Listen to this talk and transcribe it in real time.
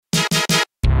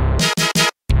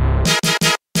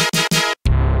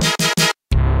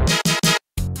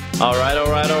All right.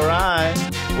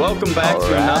 Welcome back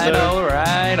to another...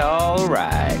 All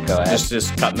right. Go ahead.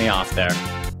 Just cut me off there.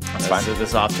 That's fine. This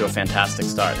is off to a fantastic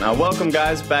start. Now, welcome,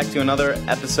 guys, back to another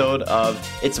episode of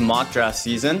It's Mock Draft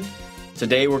Season.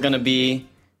 Today, we're going to be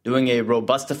doing a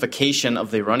robustification of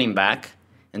the running back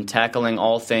and tackling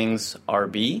all things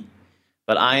RB.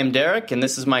 But I am Derek, and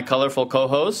this is my colorful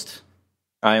co-host.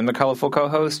 I am the colorful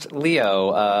co-host,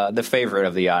 Leo, the favorite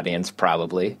of the audience,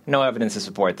 probably. No evidence to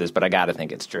support this, but I gotta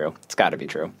think it's true. It's gotta be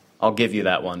true. I'll give you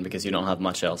that one because you don't have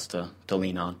much else to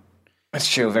lean on.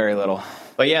 That's true, very little.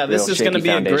 But yeah, this is going to be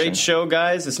foundation. A great show,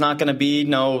 guys. It's not going to be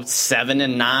no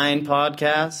 7-9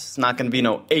 podcast. It's not going to be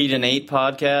no 8-8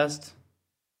 podcast.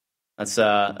 That's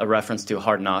a reference to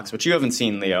Hard Knocks, which you haven't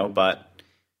seen, Leo, but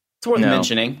it's worth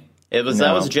mentioning. That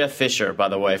was Jeff Fisher, by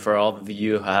the way, for all of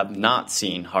you who have not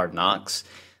seen Hard Knocks.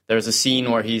 There's a scene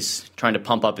where he's trying to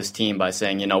pump up his team by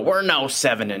saying, we're no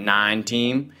 7-9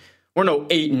 team. We're no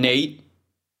 8-8.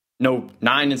 No,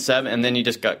 9-7, and then he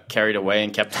just got carried away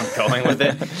and kept on going with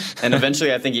it. And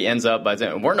eventually, I think he ends up by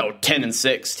saying, "We're no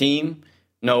 10-6 team,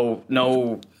 no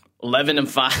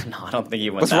 11-5." No, I don't think he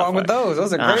went. What's wrong with those?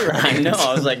 Those are great. I know.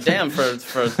 I was like, damn,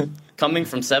 for coming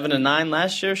from 7-9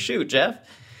 last year, shoot, Jeff.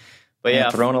 But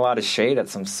yeah, throwing a lot of shade at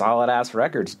some solid ass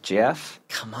records, Jeff.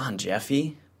 Come on,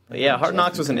 Jeffy. But yeah, Hard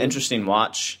Knocks was an interesting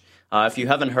watch. If you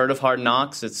haven't heard of Hard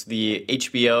Knocks, it's the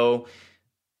HBO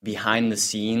behind the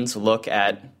scenes look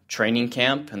at training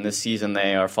camp, and this season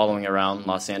they are following around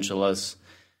Los Angeles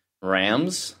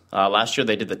Rams. Last year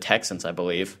they did the Texans, I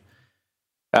believe.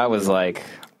 That was like,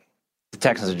 the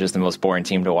Texans are just the most boring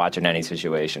team to watch in any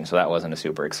situation, so that wasn't a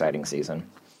super exciting season.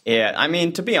 Yeah, I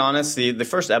mean, to be honest, the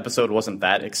first episode wasn't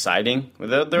that exciting.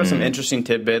 There were some interesting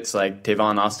tidbits, like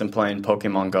Tavon Austin playing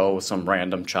Pokemon Go with some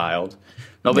random child.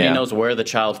 Nobody knows where the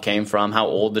child came from, how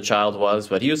old the child was,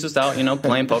 but he was just out,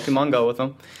 playing Pokemon Go with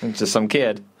them. Just some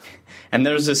kid. And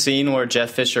there's a scene where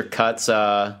Jeff Fisher cuts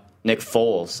Nick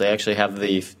Foles. They actually have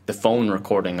the phone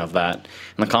recording of that.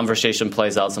 And the conversation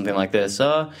plays out something like this.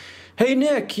 Hey,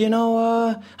 Nick,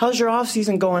 how's your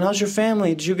off-season going? How's your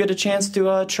family? Did you get a chance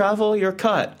to travel? You're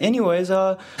cut. Anyways,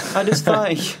 I just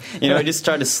thought, he just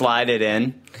tried to slide it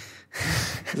in.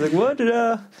 He's like, what?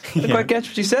 Didn't quite catch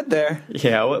what you said there.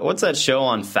 Yeah, what's that show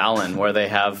on Fallon where they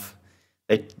have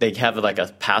like a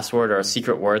password or a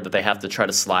secret word that they have to try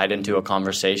to slide into a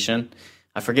conversation?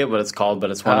 I forget what it's called,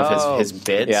 but it's one of his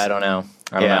bits. Yeah, I don't know.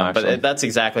 But that's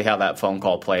exactly how that phone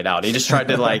call played out. He just tried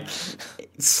to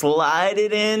slide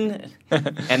it in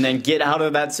and then get out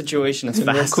of that situation as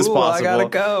fast as possible. I gotta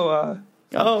go.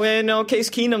 Oh, man, no, Case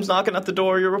Keenum's knocking at the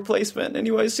door, your replacement.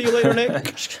 Anyway, see you later,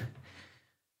 Nick.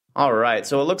 All right,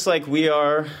 so it looks like we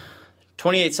are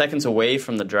 28 seconds away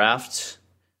from the draft.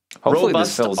 Hopefully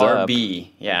Robust this fills RB.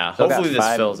 up. Yeah, hopefully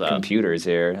this fills up. Computers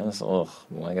here. Well,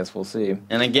 I guess we'll see.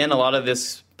 And again, a lot of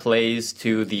this plays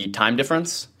to the time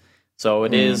difference. So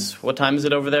it is, what time is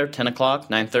it over there? 10 o'clock?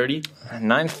 9:30?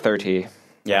 9:30.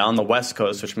 Yeah, on the West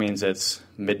Coast, which means it's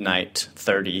midnight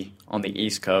 30 on the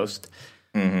East Coast.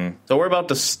 Mm-hmm. So we're about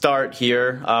to start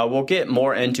here. We'll get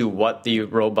more into what the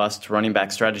robust running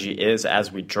back strategy is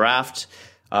as we draft.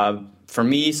 For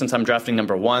me, since I'm drafting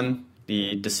number 1,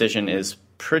 the decision is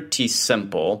pretty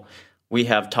simple. We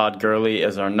have Todd Gurley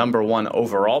as our number 1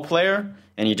 overall player,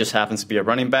 and he just happens to be a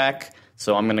running back.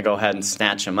 So I'm going to go ahead and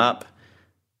snatch him up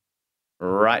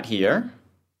right here.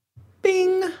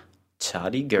 Bing!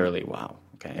 Toddy Gurley. Wow.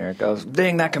 Okay. There it goes.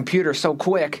 Dang, that computer so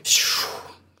quick.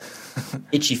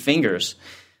 Itchy fingers.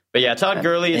 But yeah, Todd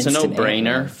Gurley, it's a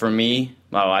no-brainer for me.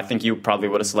 Well, I think you probably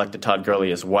would have selected Todd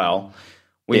Gurley as well.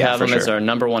 We have him as our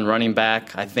number 1 running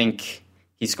back. I think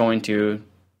he's going to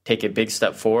take a big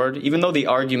step forward, even though the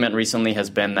argument recently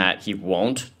has been that he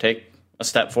won't take a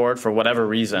step forward for whatever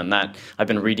reason. That I've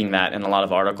been reading that in a lot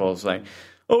of articles, like,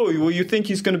 oh, well, you think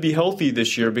he's going to be healthy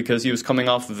this year because he was coming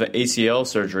off of an ACL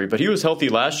surgery, but he was healthy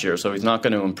last year, so he's not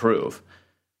going to improve.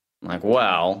 I'm like,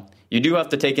 well, you do have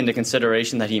to take into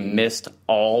consideration that he missed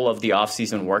all of the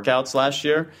offseason workouts last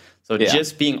year. So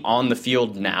just being on the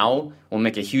field now will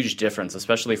make a huge difference,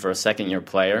 especially for a second-year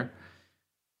player.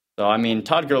 So, I mean,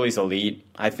 Todd Gurley's elite.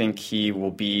 I think he will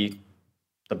be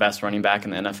the best running back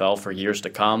in the NFL for years to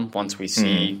come once we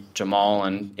see Jamal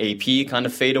and AP kind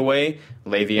of fade away.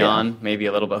 Le'Veon, maybe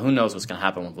a little bit. Who knows what's going to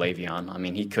happen with Le'Veon? I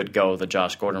mean, he could go the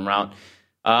Josh Gordon route.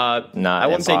 I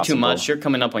won't say too much. You're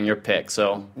coming up on your pick,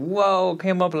 so. Whoa,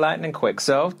 came up lightning quick.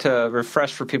 So, to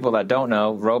refresh for people that don't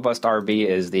know, robust RB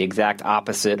is the exact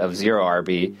opposite of zero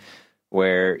RB,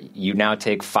 where you now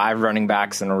take 5 running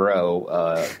backs in a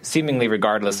row, seemingly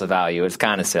regardless of value. It's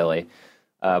kind of silly.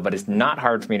 But it's not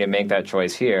hard for me to make that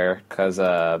choice here because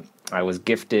I was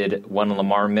gifted one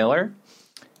Lamar Miller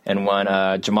and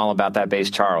one Jamal About That Base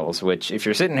Charles, which if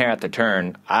you're sitting here at the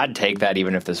turn, I'd take that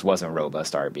even if this wasn't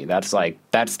robust RB.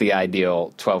 That's the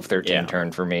ideal 12-13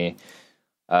 turn for me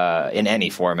in any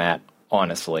format,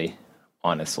 honestly.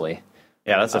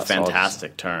 Yeah, that's a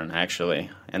fantastic turn, actually.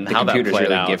 And the how computers that played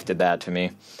really out. Gifted that to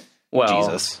me. Well,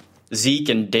 Jesus. Zeke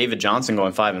and David Johnson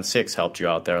going 5 and 6 helped you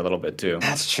out there a little bit too.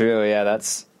 That's true. Yeah,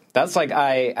 that's like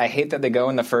I hate that they go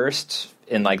in the first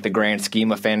in like the grand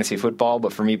scheme of fantasy football,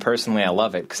 but for me personally, I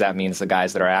love it because that means the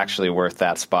guys that are actually worth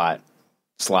that spot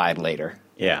slide later.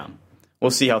 Yeah.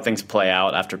 We'll see how things play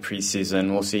out after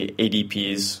preseason. We'll see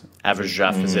ADPs, average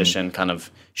draft position, kind of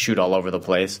shoot all over the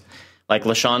place. Like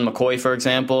LaShawn McCoy, for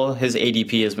example, his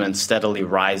ADP has been steadily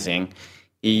rising.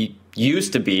 He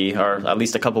used to be, or at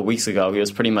least a couple weeks ago, he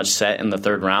was pretty much set in the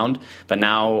third round. But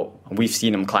now we've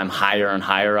seen him climb higher and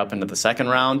higher up into the second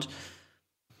round.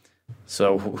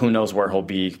 So who knows where he'll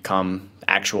be come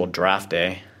actual draft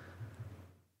day.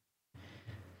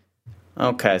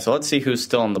 Okay, so let's see who's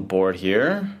still on the board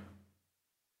here.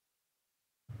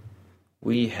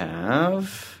 We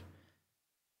have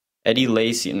Eddie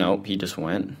Lacy. Nope, he just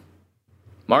went.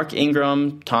 Mark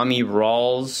Ingram, Tommy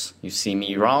Rawls. You see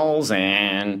me, Rawls,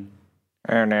 and...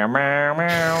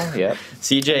 Yep.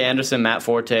 C.J. Anderson, Matt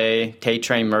Forte,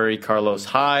 Tay-Train Murray, Carlos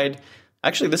Hyde.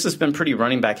 Actually, this has been pretty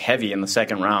running back heavy in the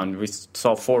second round. We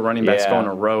saw 4 running backs go in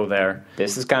a row there.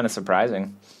 This is kind of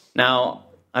surprising. Now,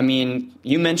 I mean,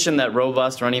 you mentioned that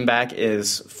robust running back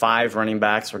is 5 running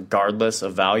backs regardless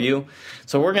of value.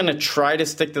 So we're going to try to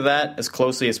stick to that as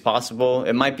closely as possible.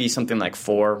 It might be something like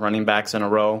 4 running backs in a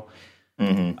row.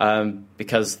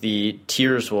 Because the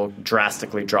tiers will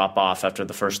drastically drop off after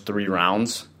the first 3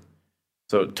 rounds.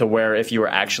 So to where if you were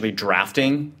actually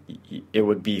drafting, it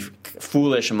would be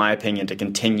foolish, in my opinion, to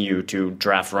continue to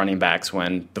draft running backs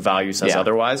when the value says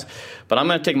otherwise. But I'm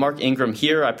going to take Mark Ingram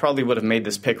here. I probably would have made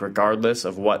this pick regardless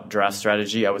of what draft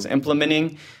strategy I was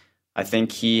implementing. I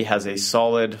think he has a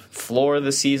solid floor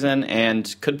this season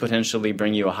and could potentially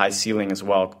bring you a high ceiling as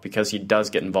well because he does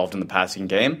get involved in the passing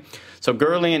game. So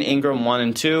Gurley and Ingram 1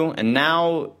 and 2, and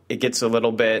now it gets a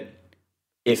little bit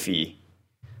iffy.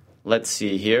 Let's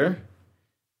see here.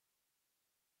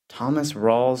 Thomas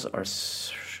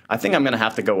Rawls I think I'm going to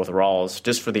have to go with Rawls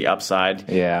just for the upside.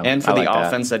 Yeah, and for the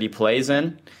offense that he plays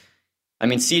in. I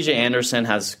mean, C.J. Anderson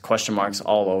has question marks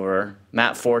all over.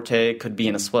 Matt Forte could be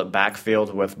in a split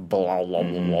backfield with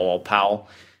Powell.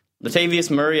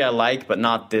 Latavius Murray I like, but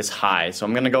not this high. So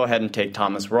I'm going to go ahead and take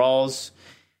Thomas Rawls.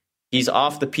 He's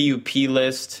off the PUP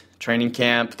list, training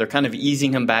camp. They're kind of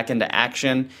easing him back into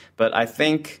action, but I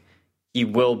think he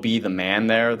will be the man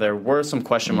there. There were some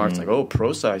question marks like,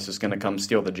 Procise is going to come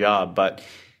steal the job, but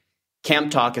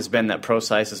camp talk has been that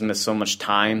Procise has missed so much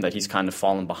time that he's kind of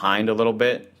fallen behind a little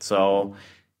bit. So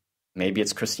maybe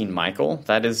it's Christine Michael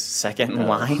that is second in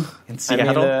line in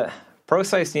Seattle. I mean,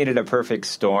 Procise needed a perfect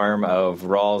storm of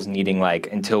Rawls needing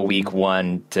until week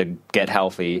 1 to get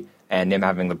healthy and him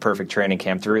having the perfect training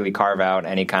camp to really carve out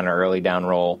any kind of early down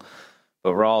role.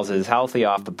 But Rawls is healthy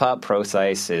off the pup.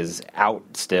 Procise is out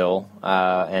still.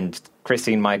 And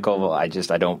Christine Michael, I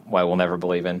will never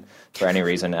believe in for any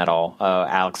reason at all.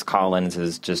 Alex Collins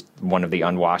is just one of the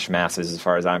unwashed masses as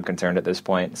far as I'm concerned at this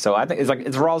point. So I think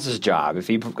it's Rawls' job. If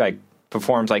he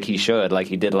performs like he should, like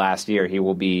he did last year, he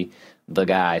will be the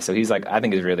guy. So I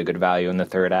think he's really good value in the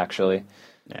third, actually.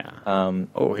 Yeah.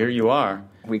 Here you are.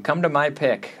 We come to my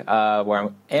pick, where I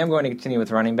am going to continue with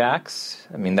running backs.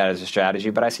 I mean, that is a strategy,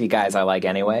 but I see guys I like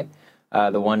anyway.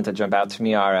 The ones that jump out to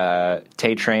me are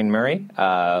Tay-Train Murray.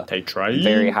 Tay-Train.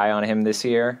 Very high on him this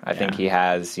year. I think he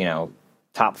has,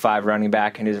 top 5 running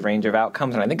back in his range of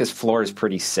outcomes, and I think his floor is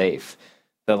pretty safe.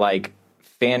 The,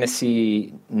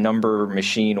 fantasy number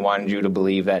machine wanted you to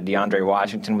believe that DeAndre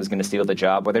Washington was going to steal the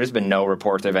job, but there's been no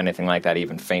reports of anything like that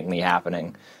even faintly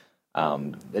happening.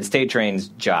 It's Tay-Train's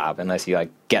job unless he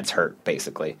gets hurt,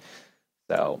 basically.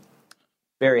 So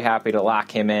very happy to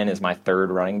lock him in as my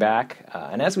third running back.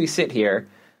 And as we sit here,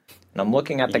 and I'm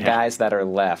looking at the guys that are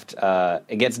left,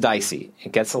 it gets dicey.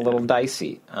 It gets a little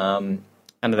dicey. Kind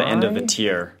of the end of a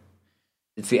tier.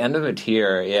 It's the end of a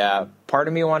tier, yeah. Part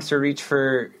of me wants to reach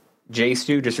for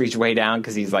J-Stu, just reach way down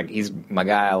because he's my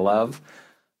guy I love.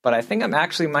 But I think I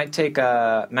might take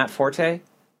Matt Forte.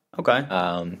 Okay.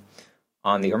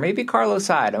 Or maybe Carlos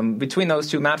Hyde. Between those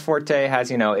two, Matt Forte has,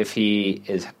 if he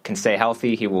can stay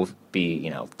healthy, he will be,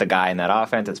 the guy in that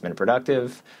offense that's been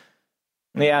productive.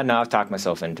 Yeah, no, I've talked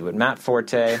myself into it. Matt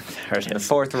Forte, in the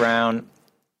 4th round.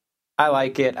 I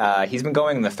like it. He's been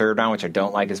going in the 3rd round, which I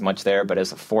don't like as much there, but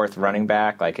as a 4th running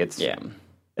back,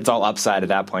 it's all upside at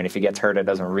that point. If he gets hurt, it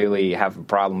doesn't really have a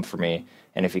problem for me.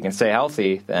 And if he can stay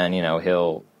healthy, then, he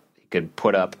could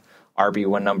put up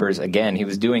RB1 numbers again. He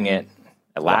was doing it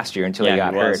last year until he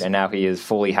got hurt, and now he is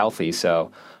fully healthy.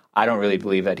 So I don't really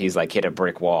believe that he's like hit a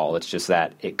brick wall. It's just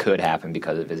that it could happen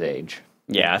because of his age.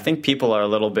 Yeah, I think people are a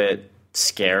little bit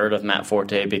scared of Matt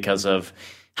Forte because of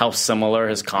how similar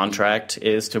his contract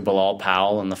is to Bilal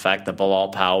Powell and the fact that Bilal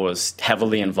Powell was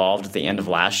heavily involved at the end of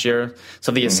last year.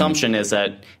 So the assumption is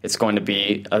that it's going to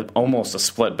be almost a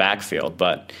split backfield,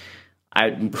 but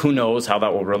who knows how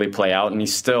that will really play out. And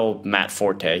he's still Matt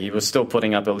Forte. He was still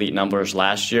putting up elite numbers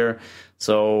last year.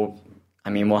 So, I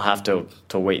mean, we'll have to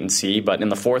wait and see. But in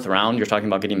the fourth round, you're talking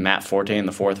about getting Matt Forte in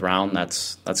the fourth round.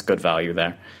 That's good value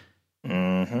there.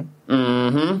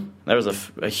 There was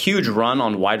a huge run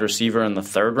on wide receiver in the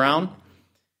third round.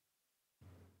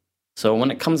 So when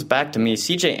it comes back to me,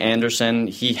 C.J. Anderson,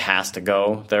 he has to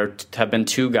go. There have been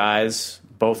two guys,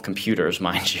 both computers,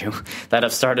 mind you, that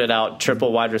have started out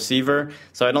triple wide receiver.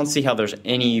 So I don't see how there's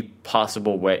any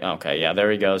possible way. Okay, yeah,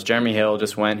 there he goes. Jeremy Hill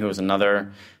just went, who was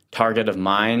another target of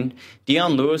mine.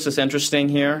 Dion Lewis is interesting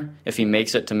here if he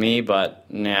makes it to me, but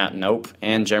nope.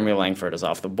 And Jeremy Langford is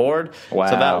off the board. Wow.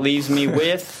 So that leaves me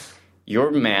with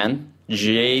your man,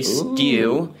 Jay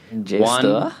Stew.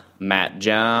 One, Matt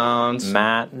Jones.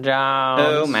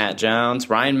 Oh, Matt Jones.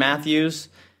 Ryan Matthews.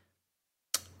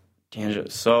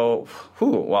 So,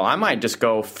 well, I might just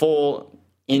go full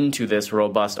into this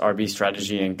robust RB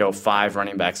strategy and go 5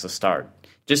 running backs to start,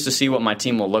 just to see what my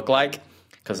team will look like.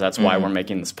 Because that's why we're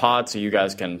making this pod, so you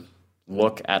guys can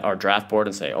look at our draft board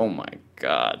and say, oh my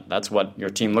God, that's what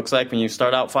your team looks like when you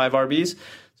start out 5 RBs.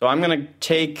 So I'm going to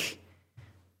take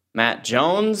Matt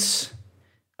Jones.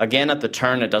 Again, at the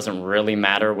turn, it doesn't really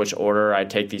matter which order I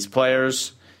take these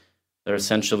players. They're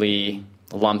essentially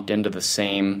lumped into the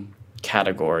same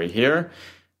category here.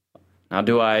 Now,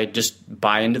 do I just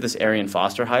buy into this Arian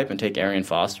Foster hype and take Arian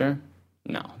Foster?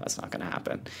 No, that's not going to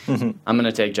happen. I'm going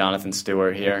to take Jonathan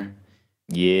Stewart here.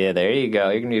 Yeah, there you go.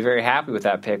 You're going to be very happy with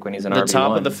that pick when he's an RB1. The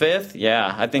top of the 5th?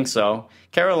 Yeah, I think so.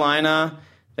 Carolina,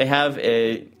 they have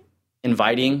a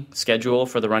inviting schedule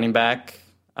for the running back.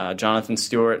 Jonathan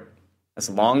Stewart, as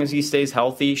long as he stays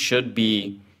healthy, should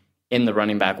be in the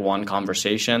running back 1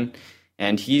 conversation.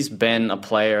 And he's been a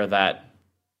player that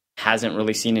hasn't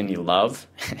really seen any love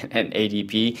at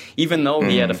ADP, even though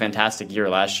he had a fantastic year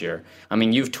last year. I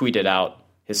mean, you've tweeted out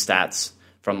his stats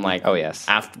from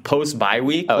after post bye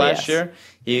week last year.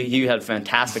 He had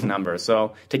fantastic numbers.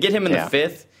 So to get him in the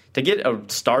 5th, to get a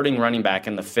starting running back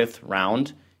in the 5th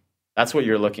round, that's what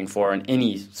you're looking for in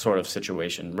any sort of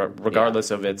situation, regardless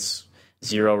of it's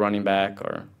 0 running back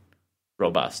or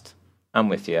robust. I'm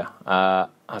with you. I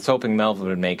was hoping Melvin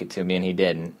would make it to me, and he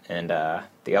didn't. And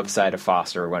the upside of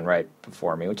Foster went right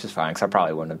before me, which is fine, because I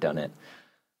probably wouldn't have done it.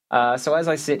 So as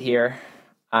I sit here,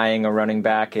 eyeing a running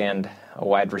back and a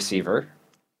wide receiver,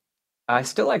 I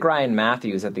still like Ryan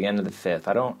Matthews at the end of the 5th.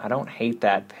 I don't hate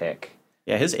that pick.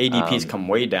 Yeah, his ADP's come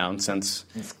way down since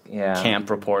camp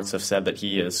reports have said that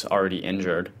he is already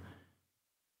injured.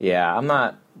 Yeah, I'm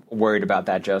not worried about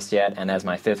that just yet. And as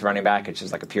my 5th running back, it's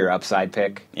just like a pure upside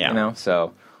pick. Yeah.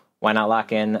 So why not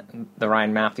lock in the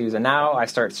Ryan Matthews? And now I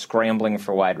start scrambling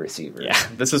for wide receivers. Yeah,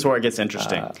 this is where it gets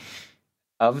interesting.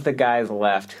 Of the guys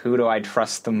left, who do I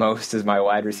trust the most as my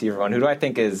wide receiver one? Who do I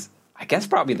think is, I guess,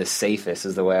 probably the safest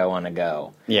is the way I want to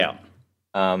go. Yeah.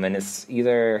 And it's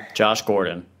either Josh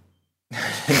Gordon.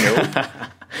 Nope.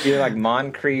 Either like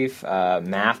Moncrief,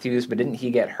 Matthews, but didn't he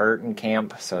get hurt in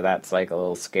camp? So that's like a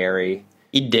little scary.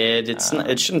 He did.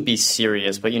 It shouldn't be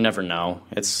serious, but you never know.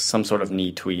 It's some sort of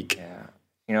knee tweak. Yeah.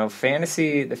 The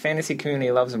fantasy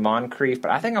community loves Moncrief,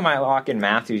 but I think I might lock in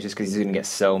Matthews just because he's going to get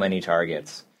so many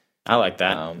targets. I like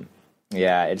that.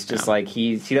 It's just like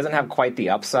he doesn't have quite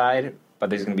the upside, but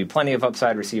there's going to be plenty of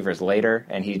upside receivers later,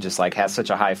 and he just like has such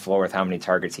a high floor with how many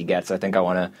targets he gets. I think I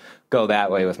want to go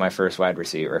that way with my first wide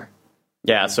receiver.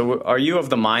 Yeah, so are you of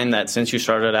the mind that since you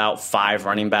started out 5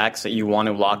 running backs that you want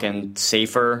to lock in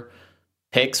safer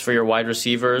picks for your wide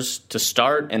receivers to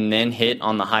start and then hit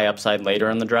on the high upside later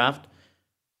in the draft?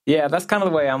 Yeah, that's kind of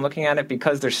the way I'm looking at it,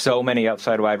 because there's so many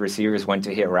upside wide receivers when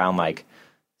to hit around like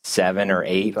 7 or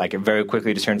 8, like it very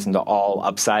quickly just turns into all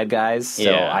upside guys.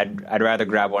 So I'd rather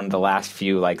grab one of the last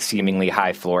few like seemingly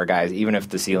high floor guys, even if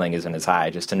the ceiling isn't as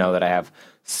high, just to know that I have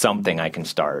something I can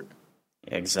start.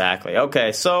 Exactly.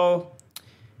 Okay, so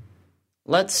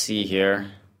let's see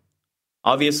here.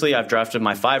 Obviously, I've drafted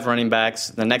my 5 running backs.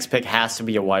 The next pick has to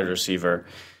be a wide receiver.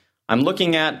 I'm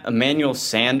looking at Emmanuel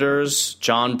Sanders,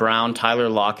 John Brown, Tyler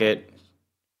Lockett,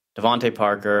 Devontae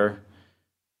Parker.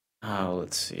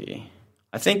 Let's see.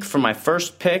 I think for my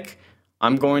first pick,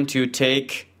 I'm going to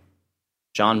take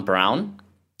John Brown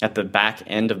at the back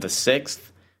end of the 6th.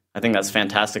 I think that's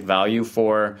fantastic value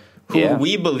for who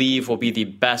we believe will be the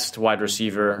best wide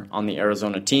receiver on the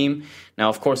Arizona team. Now,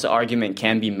 of course, the argument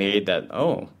can be made that,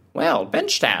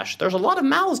 bench stash. There's a lot of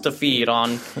mouths to feed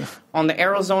on the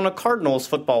Arizona Cardinals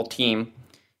football team.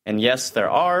 And yes, there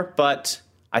are, but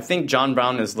I think John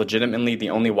Brown is legitimately the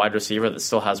only wide receiver that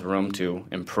still has room to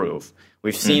improve.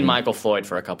 We've seen Michael Floyd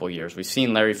for a couple years. We've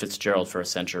seen Larry Fitzgerald for a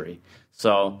century.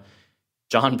 So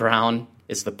John Brown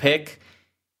is the pick.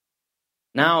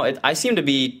 Now, I seem to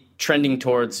be trending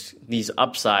towards these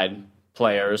upside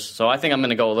players, so I think I'm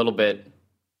going to go a little bit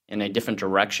in a different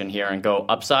direction here and go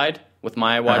upside with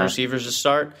my wide receivers to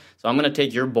start. So I'm going to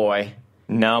take your boy.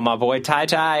 No, my boy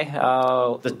Ty.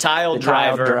 Oh, the tile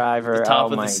driver. The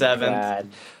top of the seventh. God.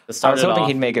 I was hoping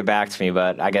he'd make it back to me,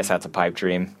 but I guess that's a pipe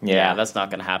dream. Yeah, that's not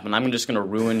going to happen. I'm just going to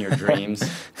ruin your dreams,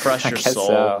 crush your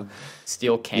soul,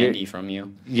 steal candy from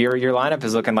you. Your lineup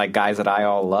is looking like guys that I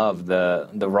all love: the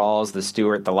Rawls, the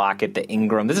Stewart, the Lockett, the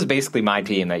Ingram. This is basically my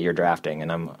team that you're drafting,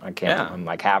 and I'm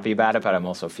like happy about it, but I'm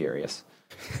also furious.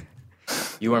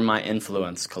 You are my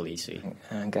influence, Khaleesi.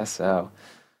 I guess so.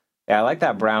 Yeah, I like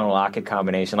that Brown-Lockett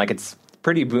combination. Like, it's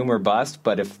pretty boom or bust,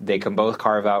 but if they can both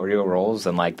carve out real roles,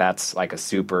 then that's like a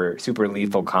super, super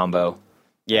lethal combo.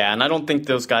 Yeah, and I don't think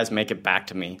those guys make it back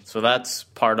to me. So that's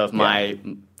part of my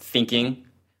thinking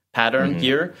pattern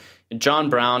here. John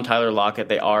Brown, Tyler Lockett,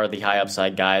 they are the high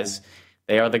upside guys.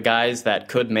 They are the guys that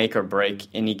could make or break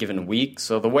any given week.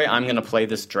 So the way I'm going to play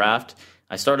this draft,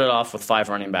 I started off with 5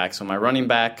 running backs. So my running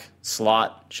back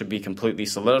slot should be completely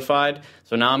solidified.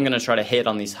 So now I'm going to try to hit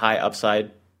on these high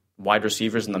upside wide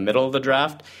receivers in the middle of the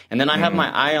draft. And then I have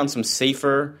my eye on some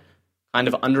safer, kind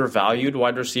of undervalued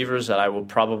wide receivers that I will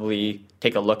probably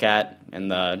take a look at in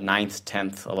the 9th,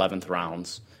 10th, 11th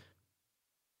rounds.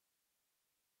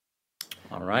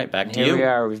 All right, back to you. Here we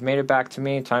are. We've made it back to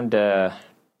me. Time to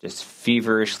just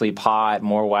feverishly paw at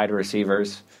more wide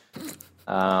receivers.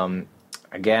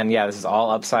 Again, this is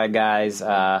all upside guys.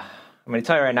 I'm going to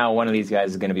tell you right now, one of these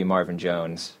guys is going to be Marvin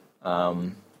Jones.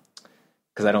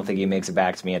 Because I don't think he makes it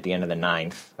back to me at the end of the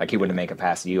 9th. Like, he wouldn't make it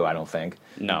past you, I don't think.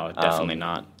 No, definitely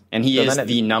not. And he is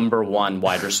the number one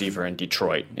wide receiver in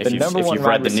Detroit. If you've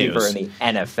read the news. In the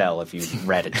NFL, if you've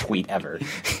read a tweet ever.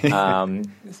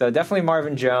 So definitely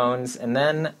Marvin Jones. And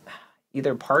then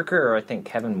either Parker or I think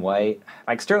Kevin White.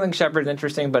 Like, Sterling Shepard's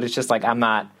interesting, but it's just like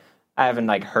I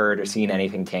haven't heard or seen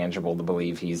anything tangible to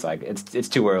believe he's it's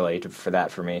too early for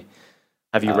that for me.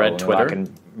 Have you read Twitter?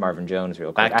 Marvin Jones,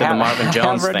 real quick. Back to the Marvin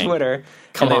Jones thing. I have read Twitter.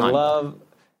 Come on.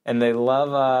 They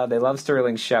love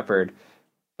Sterling Shepard,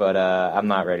 but I'm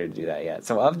not ready to do that yet.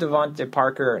 So of Devontae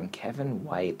Parker and Kevin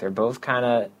White, they're both kind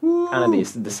of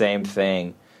the same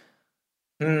thing.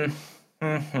 I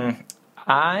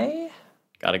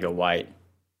gotta go White.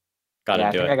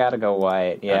 I think I gotta go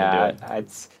White. Yeah,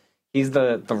 he's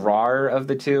the raw of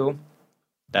the two.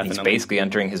 Definitely. He's basically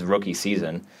entering his rookie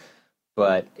season.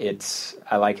 But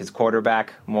I like his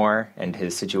quarterback more and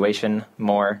his situation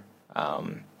more. Raw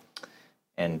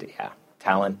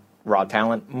talent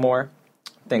more.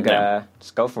 I think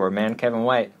just go for it, man. Kevin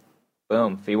White.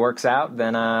 Boom. If he works out,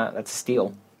 then that's a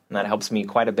steal. And that helps me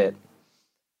quite a bit.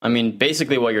 I mean,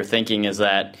 basically what you're thinking is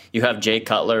that you have Jay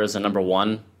Cutler as a number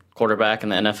 1 quarterback in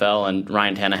the NFL and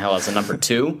Ryan Tannehill as a number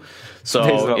 2.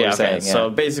 So So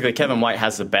basically Kevin White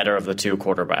has the better of the 2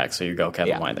 quarterbacks. So you go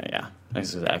Kevin White there. Yeah,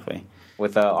 exactly.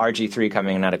 With RG3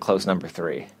 coming in at a close number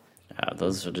 3. Yeah,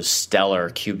 those are just stellar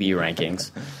QB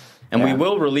rankings. And we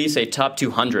will release a top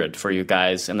 200 for you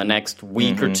guys in the next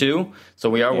week or two. So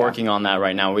we are working on that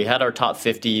right now. We had our top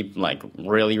 50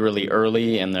 really, really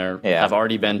early, and there have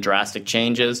already been drastic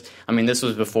changes. I mean, this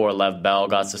was before Lev Bell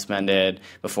got suspended,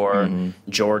 before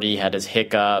Jordy had his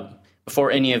hiccup, before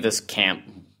any of this camp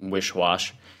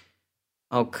wish-wash.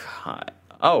 Oh, God.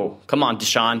 Oh, come on,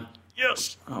 Deshaun.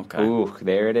 Yes. Okay. Ooh,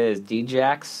 there it is.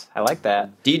 D-Jax. I like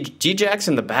that. D-Jax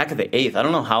in the back of the 8th. I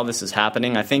don't know how this is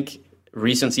happening. I think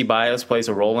recency bias plays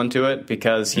a role into it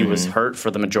because he was hurt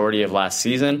for the majority of last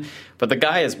season. But the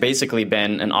guy has basically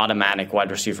been an automatic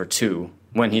wide receiver 2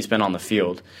 when he's been on the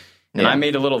field. And I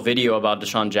made a little video about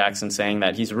Deshaun Jackson saying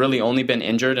that he's really only been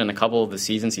injured in a couple of the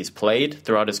seasons he's played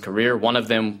throughout his career. One of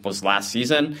them was last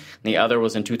season, and the other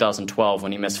was in 2012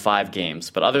 when he missed 5 games.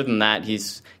 But other than that, he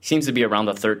seems to be around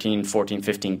the 13, 14,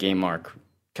 15 game mark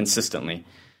consistently.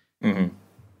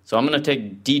 So I'm going to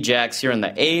take D-Jax here in the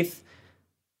 8th.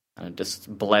 I just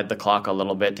bled the clock a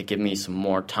little bit to give me some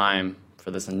more time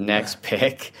for this next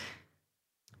pick.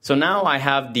 So now I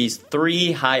have these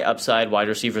 3 high upside wide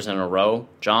receivers in a row: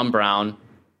 John Brown,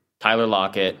 Tyler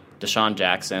Lockett, Deshaun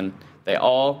Jackson. They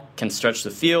all can stretch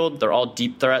the field. They're all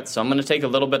deep threats. So I'm going to take a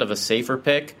little bit of a safer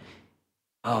pick.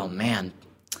 Oh, man.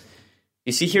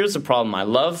 You see, here's the problem. I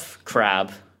love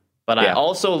Crab, But I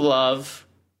also love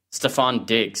Stephon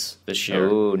Diggs this year.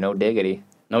 Ooh, no diggity.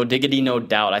 No diggity, no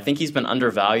doubt. I think he's been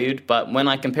undervalued. But when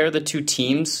I compare the two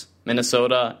teams,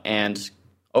 Minnesota and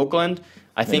Oakland,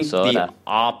 I think Minnesota,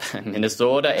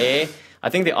 I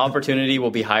think the opportunity will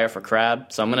be higher for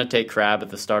Crab. So I'm going to take Crab at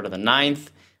the start of the 9th.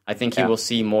 I think he will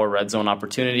see more red zone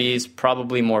opportunities,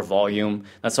 probably more volume.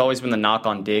 That's always been the knock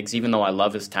on Diggs, even though I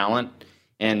love his talent.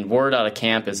 And word out of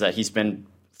camp is that he's been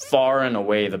far and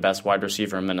away the best wide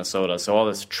receiver in Minnesota. So all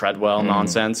this Treadwell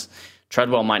nonsense,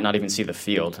 Treadwell might not even see the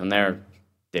field, and there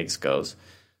Diggs goes.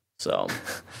 So,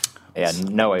 yeah,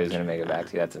 no way he's going to make it back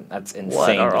to you. That's insane.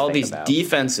 What are all these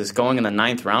defenses going in the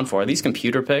 9th round for? Are these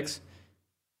computer picks?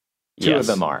 Two of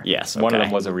them are. Yes, okay. One of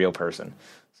them was a real person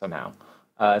somehow.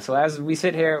 So as we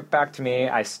sit here, back to me,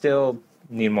 I still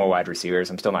need more wide receivers.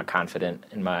 I'm still not confident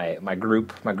in my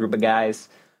group of guys.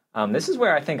 This is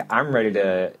where I think I'm ready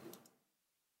to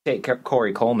take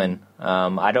Corey Coleman.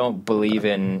 I don't believe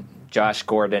in Josh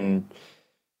Gordon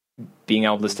being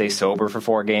able to stay sober for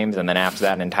 4 games and then after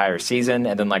that an entire season.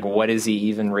 And then, like, what is he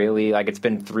even really? Like, it's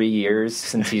been 3 years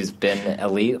since he's been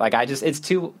elite. Like, it's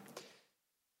too...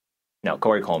 No,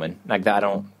 Corey Coleman. Like,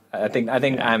 I think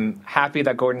I'm happy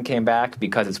that Gordon came back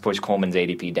because it's pushed Coleman's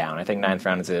ADP down. I think 9th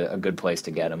round is a good place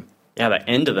to get him. Yeah, the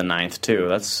end of the 9th, too.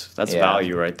 That's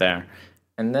value right there.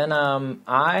 And then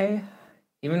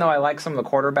even though I like some of the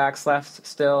quarterbacks left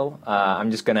still, I'm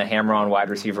just going to hammer on wide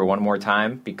receiver one more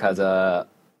time because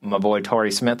my boy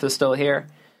Torrey Smith is still here.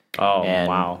 Oh,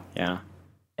 wow, yeah.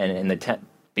 And in the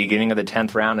beginning of the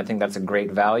 10th round, I think that's a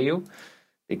great value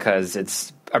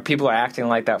because people are acting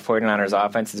like that 49ers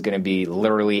offense is going to be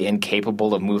literally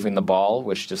incapable of moving the ball,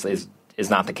 which just is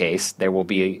not the case. There will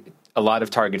be a lot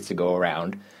of targets to go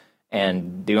around.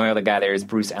 And the only other guy there is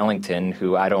Bruce Ellington,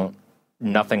 who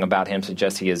nothing about him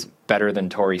suggests he is better than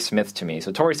Torrey Smith to me.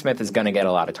 So Torrey Smith is going to get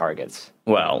a lot of targets.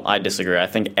 Well, I disagree. I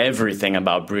think everything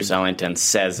about Bruce Ellington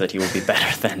says that he will be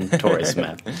better than Torrey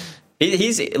Smith.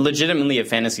 He's legitimately a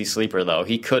fantasy sleeper, though.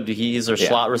 He's a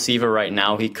slot receiver right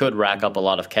now. He could rack up a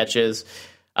lot of catches,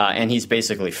 and he's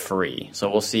basically free.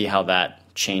 So we'll see how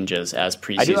that changes as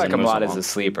preseason moves along. I do like him a lot as a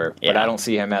sleeper, but I don't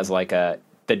see him as like the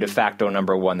de facto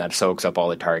number one that soaks up all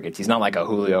the targets. He's not like a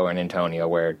Julio or an Antonio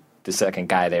where the second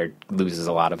guy there loses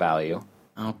a lot of value.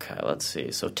 Okay, let's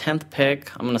see. So 10th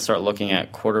pick, I'm going to start looking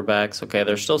at quarterbacks. Okay,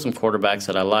 there's still some quarterbacks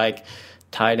that I like.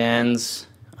 Tight ends.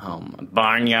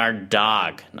 Barnyard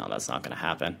dog. No, that's not going to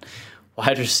happen.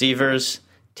 Wide receivers.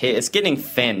 It's getting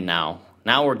thin now.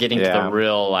 Now we're getting to the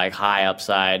real high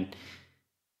upside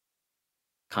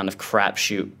kind of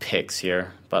crapshoot picks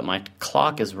here. But my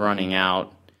clock is running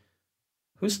out.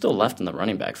 Who's still left in the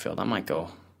running back field? I might go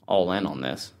all in on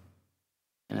this.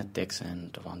 Kenneth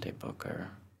Dixon, Devontae Booker.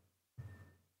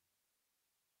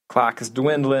 Clock is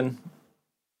dwindling.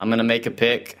 I'm going to make a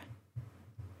pick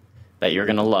that you're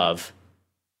going to love.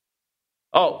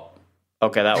 Oh,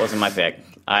 okay, that wasn't my pick.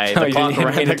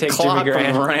 The clock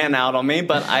ran out on me,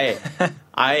 but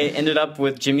I ended up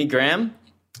with Jimmy Graham.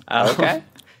 Okay.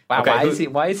 Wow, okay,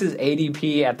 why is his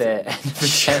ADP at the end of the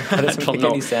 10th? That doesn't make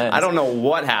any sense. I don't know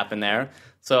what happened there.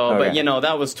 So, okay. But,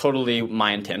 that was totally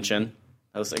my intention.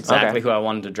 That was exactly who I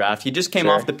wanted to draft. He just came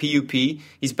off the PUP.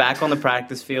 He's back on the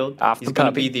practice field. He's going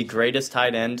to be the greatest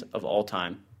tight end of all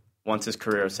time once his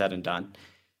career is said and done.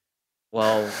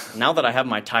 Well, now that I have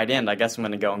my tight end, I guess I'm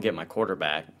going to go and get my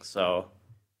quarterback. So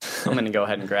I'm going to go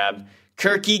ahead and grab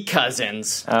Kirky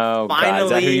Cousins. Oh, finally, God. Is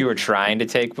that who you were trying to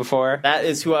take before? That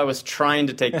is who I was trying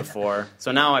to take before.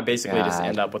 So now I basically just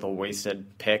end up with a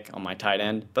wasted pick on my tight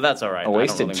end. But that's all right. A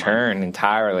wasted turn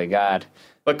entirely, God.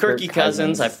 But Kirky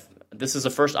Cousins, this is the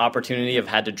first opportunity I've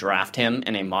had to draft him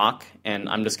in a mock, and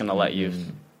I'm just going to let you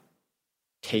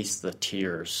taste the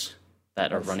tears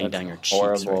that are running down your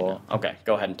cheeks right now. Okay,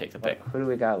 go ahead and take the pick. Who do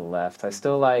we got left? I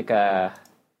still like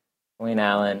Wayne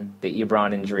Allen. The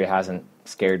Ebron injury hasn't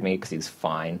scared me because he's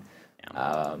fine.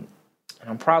 Yeah. And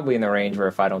I'm probably in the range where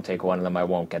if I don't take one of them, I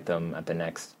won't get them at the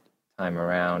next time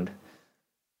around.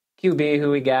 QB,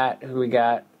 who we got? Who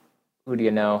do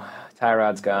you know?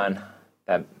 Tyrod's gone.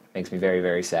 That makes me very,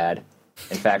 very sad.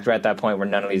 In fact, we're at that point where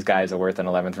none of these guys are worth an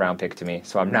 11th round pick to me.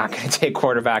 So I'm not going to take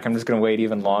quarterback. I'm just going to wait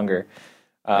even longer.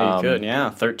 You could,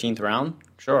 13th round,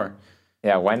 sure.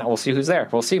 Yeah, why not? We'll see who's there.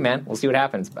 We'll see, man. We'll see what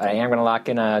happens. I am going to lock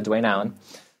in Dwayne Allen.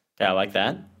 Yeah, I like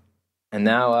that. And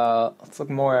now let's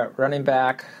look more at running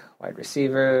back, wide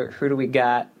receiver. Who do we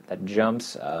got that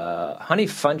jumps? Honey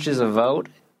Funches a vote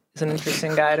is an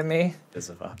interesting guy to me.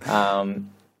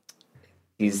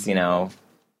 He's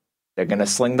they're going to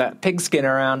sling that pigskin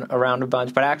around a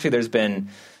bunch. But actually, there's been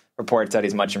reports that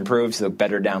he's much improved. He looked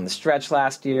better down the stretch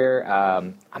last year.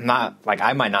 I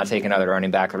might not take another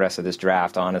running back the rest of this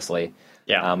draft, honestly.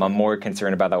 Yeah. I'm more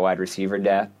concerned about the wide receiver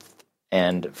depth.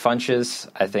 And Funchess,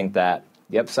 I think that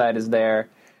the upside is there.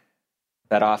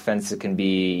 That offense can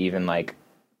be even like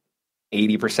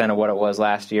 80% of what it was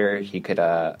last year. He could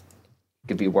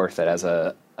be worth it as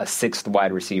a sixth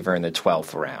wide receiver in the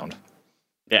 12th round.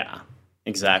 Yeah,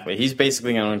 exactly. He's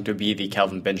basically going to be the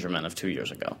Kelvin Benjamin of 2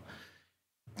 years ago.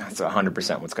 That's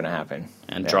 100% what's going to happen.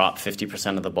 And drop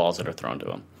 50% of the balls that are thrown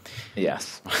to him.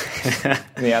 Yes.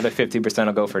 The other 50%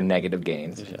 will go for negative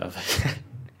gains.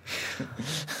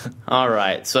 All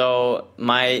right, so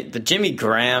the Jimmy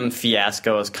Graham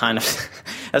fiasco has kind of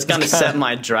set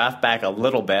my draft back a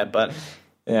little bit, but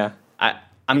yeah,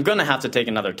 I'm going to have to take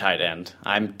another tight end.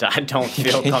 I don't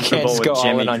feel comfortable with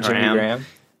Jimmy Graham.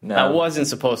 No. That wasn't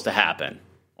supposed to happen,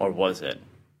 or was it?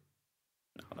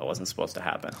 No, that wasn't supposed to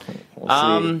happen. We'll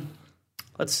see.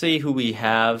 Let's see who we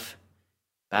have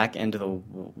back into the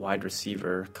wide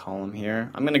receiver column here.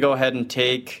 I'm going to go ahead and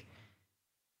take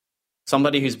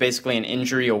somebody who's basically an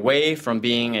injury away from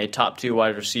being a top 2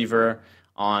 wide receiver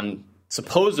on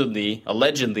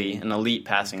allegedly, an elite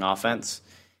passing offense,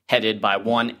 headed by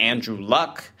one Andrew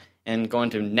Luck, and going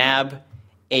to nab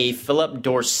a Philip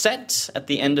Dorsett at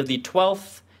the end of the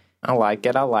 12th. I like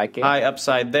it. High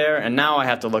upside there, and now I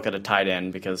have to look at a tight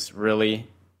end because really,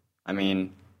 I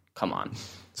mean, come on.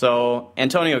 So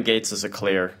Antonio Gates is a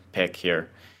clear pick here.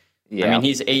 Yeah. I mean,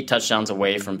 he's 8 touchdowns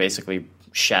away from basically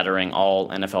shattering all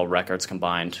NFL records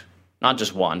combined. Not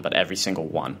just one, but every single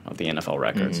one of the NFL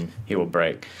records he will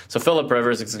break. So Phillip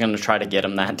Rivers is going to try to get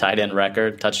him that tight end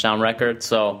record, touchdown record.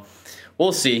 So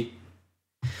we'll see.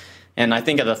 And I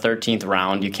think at the 13th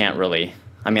round, you can't really...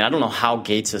 I mean, I don't know how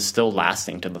Gates is still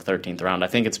lasting to the 13th round. I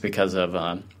think it's because of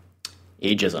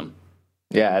ageism.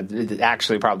 Yeah, it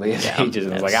actually probably is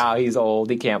ageism. It's like, he's old,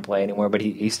 he can't play anymore, but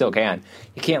he still can.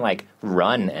 He can't, like,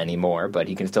 run anymore, but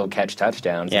he can still catch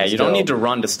touchdowns. Yeah, you don't need to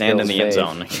run to stand in the end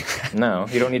zone. No,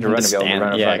 you don't need to run to be able to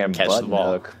run a fucking catch button the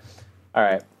ball. hook. All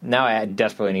right, now I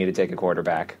desperately need to take a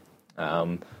quarterback.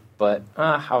 But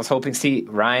I was hoping to see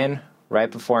Ryan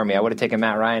right before me. I would have taken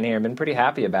Matt Ryan here and been pretty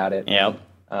happy about it. Yep.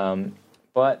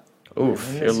 But...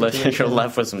 Oof, you're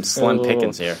left with some slim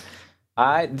pickings here.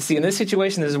 In this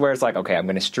situation, this is where it's like, okay, I'm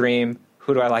going to stream.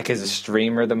 Who do I like as a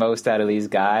streamer the most out of these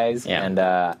guys? Yeah. And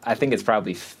I think it's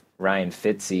probably Ryan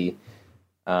Fitzy.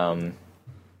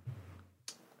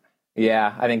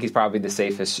 Yeah, I think he's probably the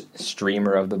safest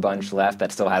streamer of the bunch left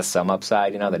that still has some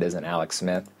upside, that isn't Alex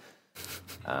Smith.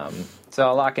 So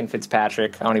I'll lock in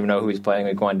Fitzpatrick. I don't even know who he's playing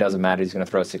week 1. Doesn't matter. He's going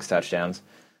to throw 6 touchdowns.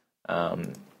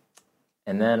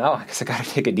 And then, I guess I got to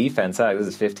take a defense. This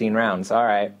is 15 rounds. All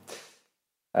right.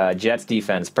 Jets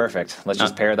defense. Perfect. Let's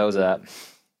just pair those up.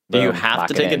 Do you have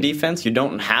to take a defense? You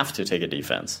don't have to take a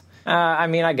defense. I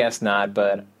mean, I guess not,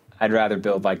 but I'd rather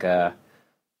build like a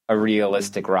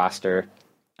realistic roster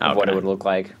of what it would look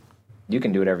like. You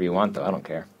can do whatever you want, though. I don't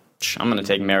care. I'm going to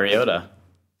take Mariota.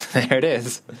 There it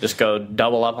is. Just go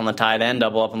double up on the tight end,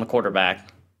 double up on the quarterback.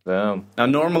 Boom. Now,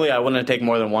 normally I wouldn't take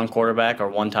more than one quarterback or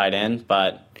one tight end,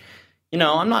 but...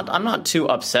 I'm not too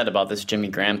upset about this Jimmy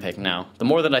Graham pick now. The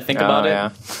more that I think about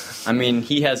it, I mean,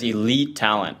 he has elite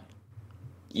talent.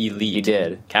 Elite. He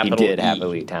did. Capital He did E. have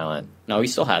elite talent. No, he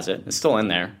still has it. It's still in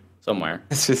there somewhere.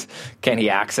 It's just, can he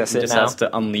access it now? He just has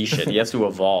to unleash it. He has to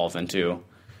evolve into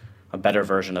a better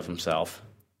version of himself.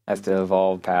 Has to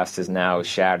evolve past his now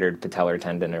shattered patellar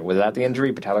tendon. Or was that the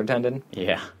injury, patellar tendon?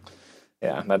 Yeah.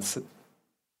 Yeah, that's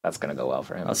going to go well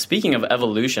for him. Speaking of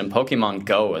evolution, Pokemon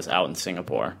Go is out in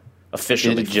Singapore.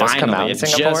 Officially, Did it just come out in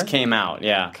Singapore? It just came out,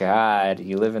 yeah. God,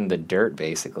 you live in the dirt,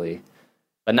 basically.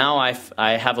 But now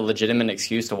I have a legitimate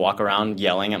excuse to walk around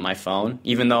yelling at my phone,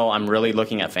 even though I'm really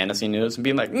looking at fantasy news and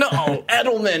being like, no,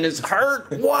 Edelman is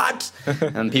hurt, what?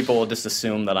 And people will just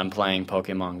assume that I'm playing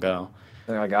Pokemon Go.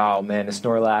 They're like, oh, man, the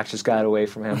Snorlax just got away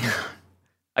from him.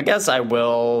 I guess I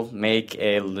will make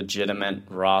a legitimate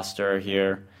roster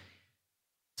here.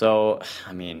 So,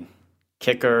 I mean...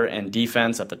 kicker and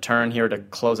defense at the turn here to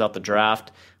close out the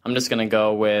draft. I'm just going to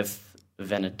go with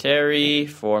Vinatieri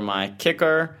for my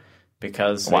kicker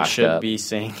because they should be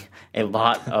seeing a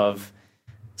lot of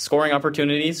scoring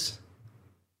opportunities.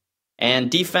 And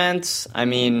defense, I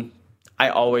mean, I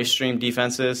always stream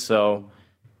defenses, so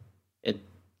it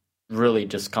really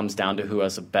just comes down to who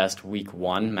has the best week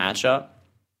 1 matchup.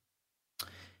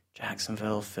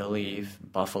 Jacksonville, Philly,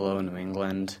 Buffalo, New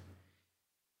England.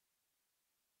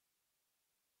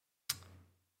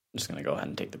 I'm just going to go ahead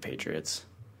and take the Patriots.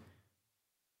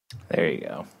 There you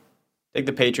go. Take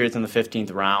the Patriots in the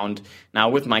 15th round. Now,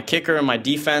 with my kicker and my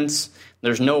defense,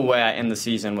 there's no way I end the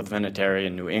season with Vinatieri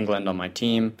and New England on my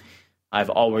team. I've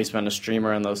always been a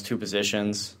streamer in those two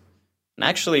positions. And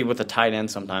actually, with a tight end,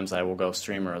 sometimes I will go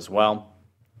streamer as well.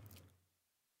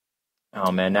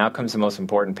 Oh, man, now comes the most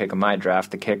important pick of my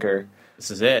draft, the kicker.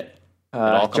 This is it.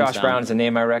 Josh Brown is a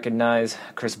name I recognize.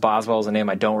 Chris Boswell is a name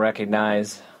I don't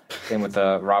recognize. Same with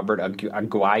Robert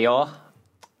Aguayo.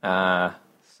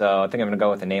 So I think I'm going to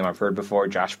go with a name I've heard before,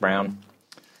 Josh Brown.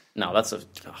 No,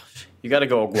 you got to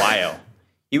go Aguayo.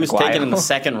 He was taken in the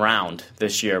second round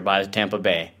this year by Tampa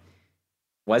Bay.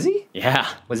 Was he? Yeah.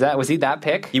 Was he that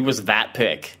pick? He was that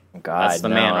pick. God, that's the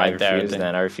man right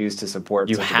there. I refuse to support.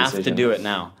 You have to do it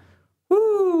now.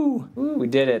 Woo! We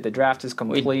did it. The draft is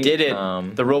complete. We did it.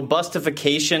 The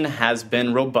robustification has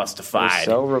been robustified.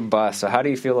 So robust. So how do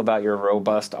you feel about your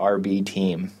robust RB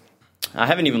team? I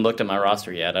haven't even looked at my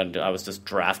roster yet. I was just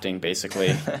drafting,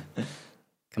 basically.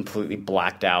 Completely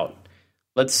blacked out.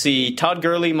 Let's see. Todd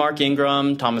Gurley, Mark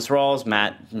Ingram, Thomas Rawls,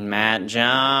 Matt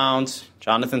Jones,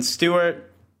 Jonathan Stewart.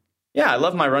 Yeah, I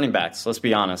love my running backs, let's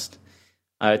be honest.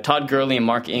 Todd Gurley and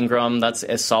Mark Ingram, that's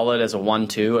as solid as a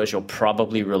 1-2 as you'll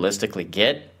probably realistically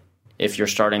get if you're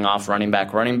starting off running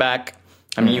back.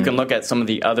 I mean, you can look at some of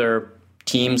the other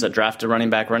teams that drafted running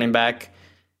back.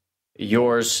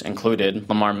 Yours included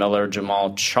Lamar Miller,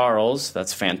 Jamal Charles.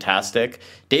 That's fantastic.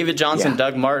 David Johnson,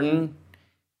 Doug Martin.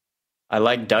 I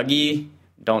like Dougie.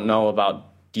 Don't know about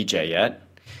DJ yet.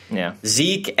 Yeah.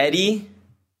 Zeke, Eddie.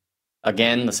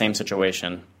 Again, the same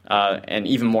situation. And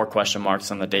even more question marks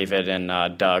than the David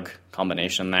and Doug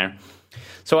combination there.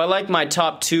 So I like my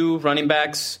top two running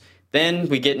backs. Then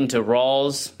we get into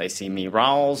Rawls. They see me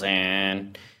Rawls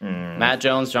and Matt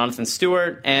Jones, Jonathan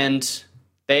Stewart, and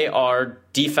they are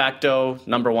de facto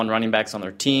number one running backs on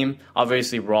their team.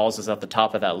 Obviously, Rawls is at the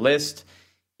top of that list.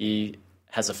 He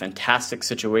has a fantastic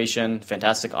situation,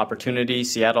 fantastic opportunity.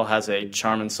 Seattle has a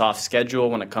charm and soft schedule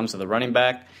when it comes to the running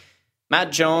back.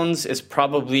 Matt Jones is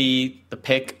probably the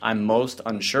pick I'm most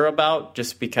unsure about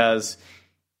just because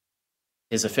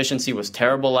his efficiency was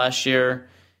terrible last year.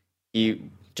 He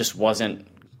just wasn't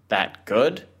that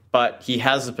good, but he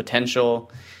has the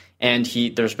potential, and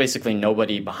there's basically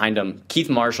nobody behind him. Keith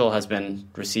Marshall has been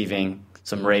receiving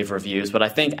some rave reviews, but I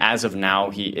think as of now,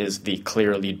 he is the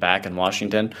clear lead back in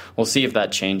Washington. We'll see if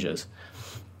that changes.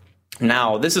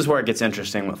 Now, this is where it gets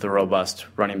interesting with the robust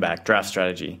running back draft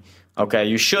strategy. Okay,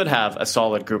 you should have a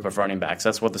solid group of running backs.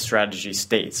 That's what the strategy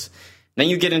states. Then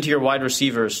you get into your wide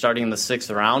receivers starting in the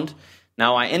 6th round.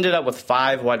 Now, I ended up with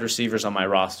 5 wide receivers on my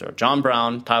roster. John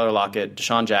Brown, Tyler Lockett,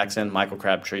 Deshaun Jackson, Michael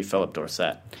Crabtree, Phillip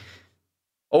Dorsett.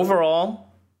 Overall,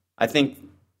 I think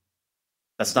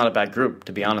that's not a bad group,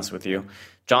 to be honest with you.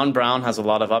 John Brown has a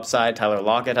lot of upside. Tyler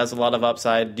Lockett has a lot of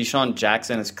upside. Deshaun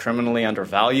Jackson is criminally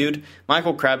undervalued.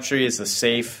 Michael Crabtree is a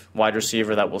safe wide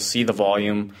receiver that will see the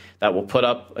volume, that will put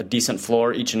up a decent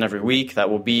floor each and every week, that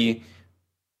will be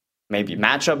maybe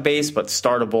matchup-based but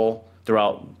startable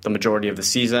throughout the majority of the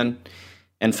season.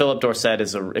 And Phillip Dorsett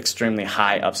is an extremely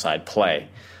high upside play.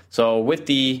 So with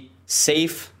the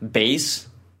safe base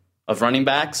of running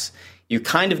backs, you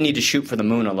kind of need to shoot for the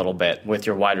moon a little bit with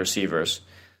your wide receivers.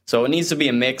 So it needs to be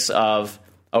a mix of,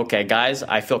 okay, guys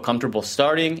I feel comfortable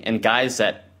starting and guys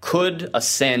that could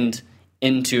ascend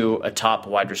into a top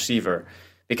wide receiver.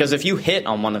 Because if you hit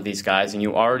on one of these guys and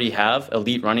you already have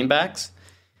elite running backs,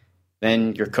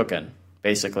 then you're cooking,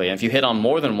 basically. And if you hit on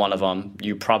more than one of them,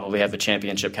 you probably have a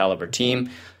championship caliber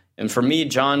team. And for me,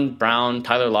 John Brown,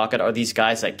 Tyler Lockett are these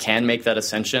guys that can make that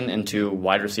ascension into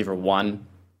wide receiver 1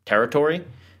 territory.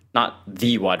 Not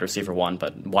the wide receiver 1,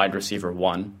 but wide receiver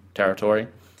 1 territory.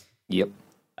 Yep.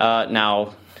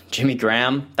 Now, Jimmy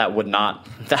Graham, that would not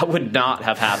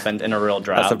have happened in a real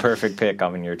draft. That's a perfect pick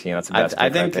on your team. That's the best pick. I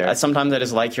think right there. Sometimes I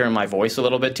just like hearing my voice a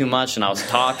little bit too much, and I was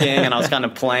talking and I was kind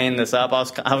of playing this up.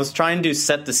 I was trying to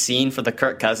set the scene for the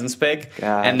Kirk Cousins pick,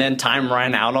 and then time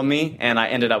ran out on me, and I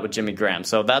ended up with Jimmy Graham.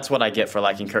 So that's what I get for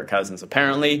liking Kirk Cousins,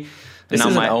 apparently. This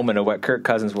is an omen of what Kirk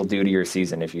Cousins will do to your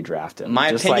season if you draft him. My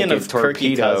opinion of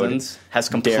Kirky Cousins has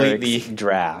completely Derek's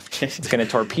draft. It's going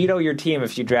to torpedo your team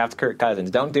if you draft Kirk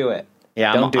Cousins. Don't do it.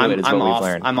 Yeah, Don't do it. It's what we've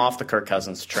learned. I'm off the Kirk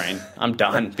Cousins train. I'm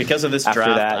done because of this After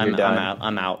draft. That, you're done.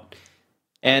 I'm out.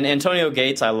 And Antonio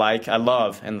Gates, I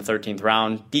love in the 13th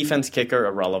round. Defense kicker,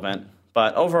 irrelevant.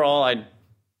 But overall,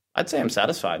 I'd say I'm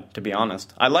satisfied, to be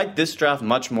honest. I like this draft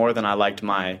much more than I liked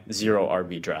my 0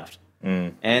 RB draft.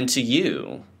 And to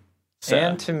you. So.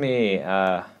 And to me,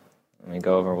 let me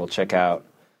go over. We'll check out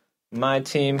my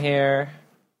team here.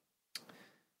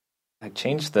 I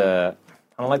changed I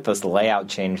don't like this layout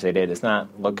change they did. It's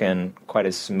not looking quite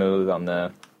as smooth on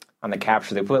the on the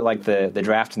capture. They put like the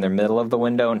draft in the middle of the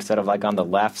window instead of like on the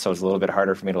left, so it's a little bit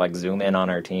harder for me to like zoom in on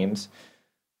our teams.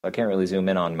 So I can't really zoom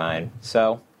in on mine.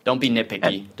 So don't be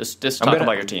nitpicky. Just talk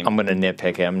about your team. I'm going to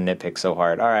nitpick it. I'm going to nitpick so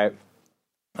hard. All right.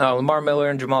 Lamar Miller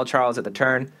and Jamal Charles at the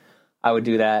turn. I would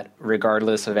do that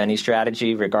regardless of any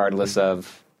strategy, regardless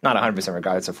of, not 100%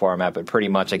 regardless of format, but pretty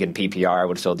much like in PPR, I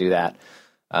would still do that.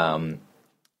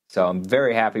 So I'm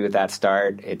very happy with that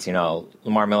start. It's,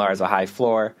 Lamar Miller has a high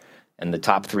floor and the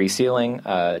top 3 ceiling.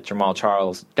 Jamal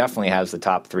Charles definitely has the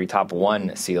top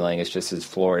 1 ceiling. It's just his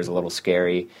floor is a little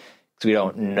scary because we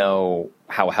don't know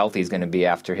how healthy he's going to be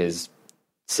after his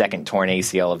second torn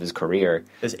ACL of his career.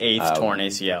 His 8th torn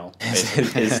ACL.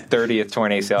 His 30th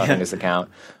torn ACL, I think is the count.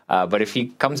 But if he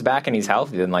comes back and he's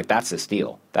healthy, then like that's a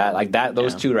steal.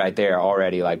 Those two right there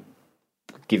already like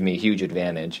give me a huge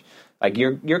advantage. Like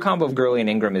your combo of Gurley and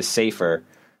Ingram is safer,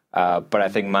 but I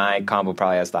think my combo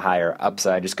probably has the higher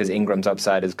upside just because Ingram's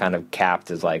upside is kind of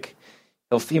capped as like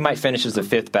he might finish as the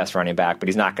 5th best running back, but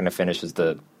he's not going to finish as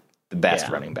the best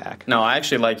running back. No, I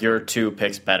actually like your 2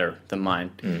 picks better than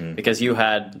mine because you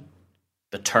had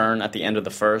the turn at the end of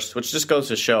the first, which just goes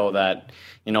to show that,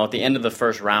 at the end of the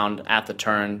first round at the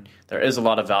turn, there is a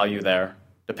lot of value there,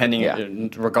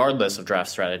 regardless of draft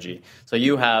strategy. So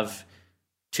you have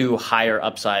 2 higher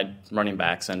upside running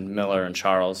backs in Miller and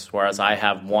Charles, whereas I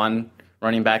have 1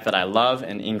 running back that I love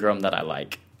and Ingram that I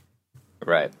like.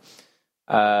 Right.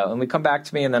 When we come back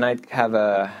to me, and then I have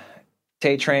a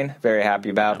Tay Train, very happy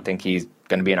about. I think he's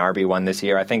going to be an RB1 this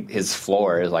year. I think his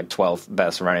floor is like 12th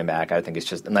best running back. I think it's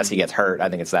just, unless he gets hurt, I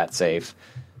think it's that safe.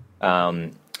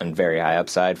 And very high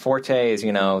upside. Forte is,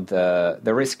 the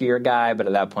riskier guy, but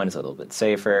at that point it's a little bit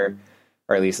safer,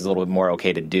 or at least it's a little bit more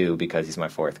okay to do because he's my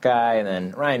 4th guy. And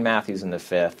then Ryan Matthews in the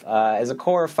 5th. As a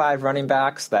core of 5 running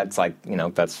backs, that's like,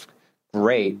 that's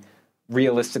great.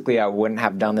 Realistically, I wouldn't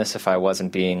have done this if I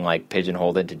wasn't being like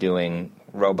pigeonholed into doing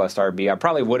robust RB. I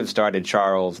probably would have started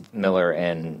Charles, Miller,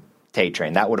 and Tay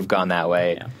Train. That would have gone that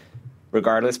way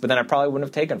regardless, but then I probably wouldn't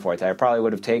have taken Forte. I probably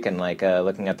would have taken, like,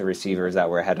 looking at the receivers that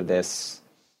were ahead of this,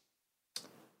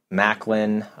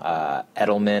 Macklin,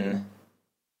 Edelman,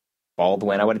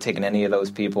 Baldwin. I would have taken any of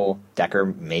those people. Decker,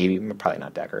 maybe. Probably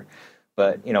not Decker.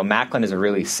 But, Macklin is a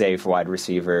really safe wide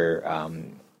receiver,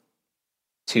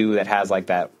 2 that has, like,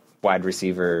 that wide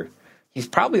receiver. He's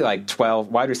probably like 12,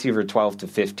 wide receiver 12 to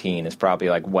 15 is probably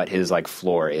like what his like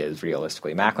floor is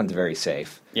realistically. Macklin's very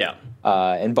safe. Yeah.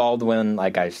 And Baldwin,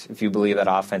 if you believe that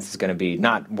offense is going to be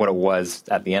not what it was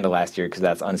at the end of last year because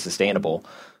that's unsustainable,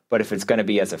 but if it's going to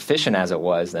be as efficient as it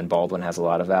was, then Baldwin has a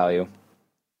lot of value.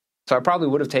 So I probably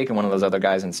would have taken one of those other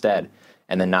guys instead,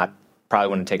 and then probably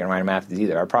wouldn't have taken Ryan Matthews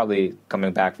either. I probably,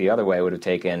 coming back the other way, would have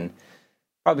taken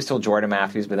probably still Jordan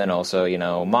Matthews, but then also,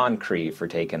 Moncrief for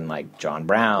taking like John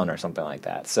Brown or something like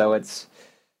that. So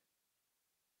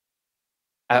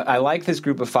I like this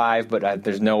group of 5, but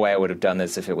there's no way I would have done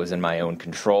this if it was in my own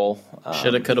control.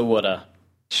 Shoulda, coulda, woulda.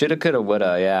 Shoulda, coulda,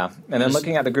 woulda, yeah. And then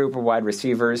looking at the group of wide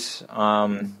receivers,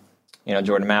 Jordan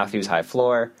Matthews, high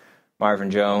floor. Marvin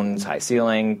Jones, high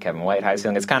ceiling. Kevin White, high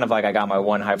ceiling. It's kind of like I got my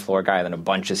 1 high floor guy and then a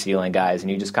bunch of ceiling guys,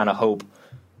 and you just kind of hope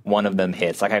one of them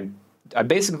hits. Like I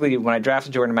basically, when I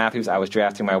drafted Jordan Matthews, I was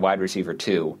drafting my wide receiver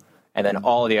 2, and then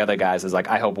all of the other guys is like,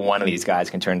 I hope one of these guys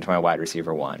can turn into my wide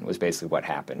receiver 1, was basically what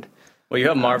happened. Well, you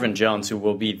have Marvin Jones, who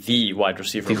will be the wide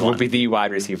receiver 1. He will be the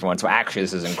wide receiver 1, so actually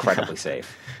this is incredibly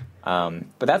safe. But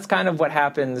that's kind of what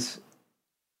happens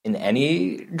in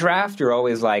any draft. You're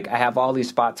always like, I have all these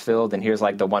spots filled, and here's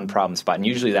like the one problem spot, and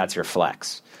usually that's your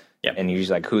flex. Yep. And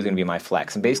usually like, who's going to be my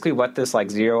flex? And basically what this like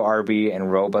 0 RB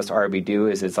and robust RB do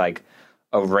is it's like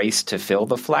a race to fill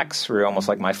the flex, where you're almost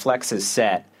like, my flex is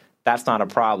set, that's not a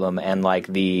problem, and like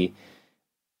the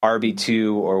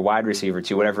RB2 or wide receiver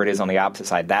 2, whatever it is on the opposite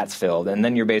side, that's filled, and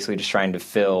then you're basically just trying to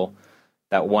fill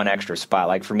that one extra spot.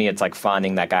 Like for me, it's like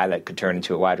finding that guy that could turn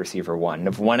into a wide receiver 1. And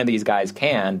if one of these guys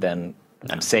can, then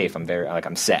I'm safe.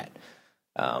 I'm set.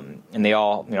 And they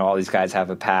all, all these guys have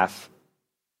a path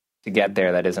to get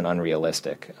there that isn't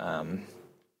unrealistic.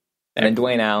 And then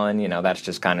Dwayne Allen, that's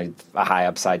just kind of a high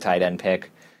upside tight end pick.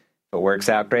 If it works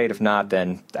out, great. If not,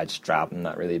 then I just drop him.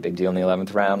 Not really a big deal in the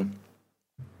 11th round.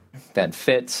 Then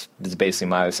Fitz is basically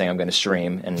my way of saying I'm going to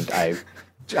stream, and I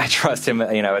trust him,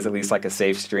 as at least like a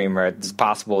safe streamer. It's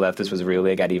possible that if this was a real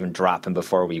league, I'd even drop him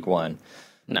before week 1.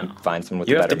 No. Find someone with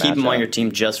you a have better to keep him on matchup. your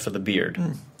team just for the beard.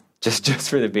 Just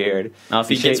for the beard. Now, if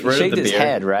he gets rid of the beard, his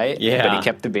head, right? Yeah, but he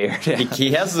kept the beard.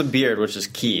 He has the beard, which is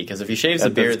key, because if he shaves the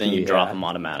beard, then you drop him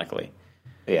automatically.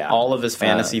 Yeah, all of his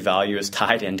fantasy value is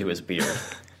tied into his beard.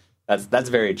 That's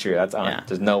very true.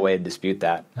 There's no way to dispute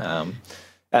that.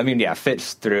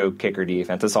 Fits through kicker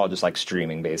defense. It's all just like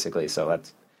streaming basically. So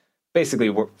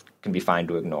basically can be fine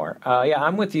to ignore. Yeah,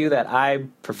 I'm with you that I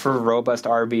prefer robust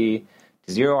RB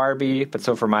to zero RB, but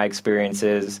so for my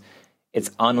experiences,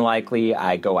 it's unlikely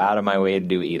I go out of my way to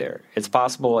do either. It's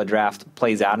possible a draft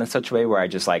plays out in such a way where I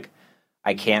just like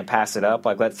I can't pass it up.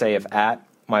 Like let's say if at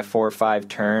my 4 or 5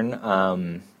 turn,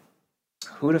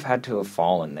 who would have had to have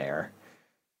fallen there?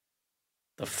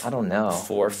 I don't know.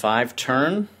 4 or 5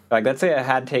 turn? Like let's say I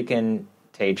had taken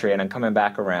Tatry and I'm coming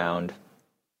back around.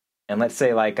 And let's say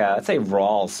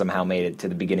Rawls somehow made it to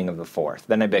the beginning of the 4th.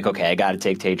 Then I'd be like, okay, I got to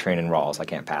take Tatry and Rawls. I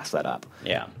can't pass that up.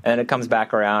 Yeah. And then it comes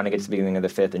back around, it gets to the beginning of the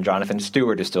 5th, and Jonathan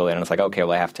Stewart is still in. And it's like, okay,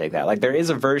 well, I have to take that. Like, there is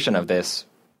a version of this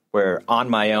where on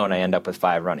my own I end up with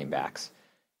 5 running backs.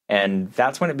 And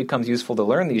that's when it becomes useful to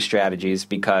learn these strategies,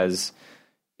 because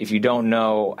if you don't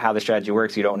know how the strategy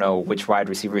works, you don't know which wide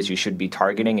receivers you should be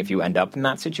targeting if you end up in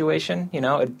that situation. You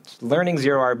know, learning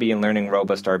zero RB and learning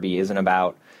robust RB isn't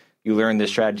about you learn this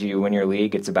strategy, you win your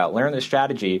league. It's about learn the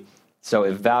strategy. So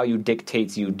if value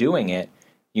dictates you doing it,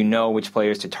 you know which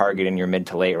players to target in your mid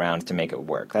to late rounds to make it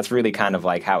work. That's really kind of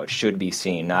like how it should be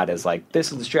seen, not as like,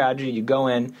 this is the strategy. You go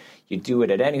in, you do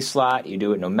it at any slot, you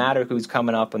do it no matter who's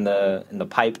coming up in the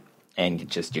pipe,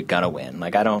 and you're gonna win.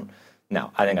 Like I think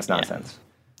that's nonsense.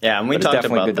 Yeah, and we talked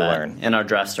about that in our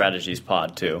draft strategies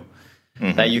pod too.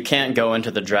 Mm-hmm. That you can't go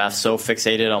into the draft so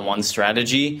fixated on one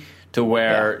strategy to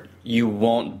where you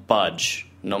won't budge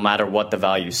no matter what the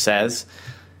value says.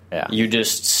 Yeah. You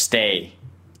just stay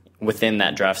within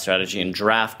that draft strategy and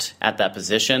draft at that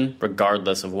position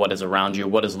regardless of what is around you,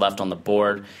 what is left on the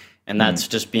board. And that's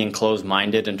just being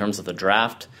closed-minded in terms of the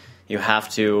draft. You have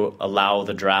to allow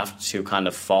the draft to kind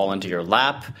of fall into your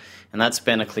lap. And that's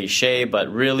been a cliche,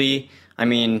 but really, I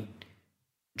mean,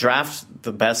 draft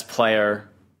the best player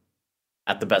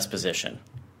at the best position.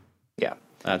 Yeah.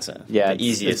 That's it. Yeah, the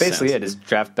easiest. It's basically sense. it is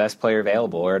draft best player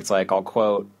available, or it's like I'll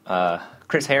quote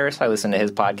Chris Harris. I listen to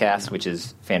his podcast, which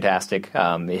is fantastic.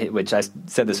 Which I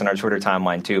said this in our Twitter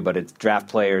timeline too, but it's draft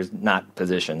players, not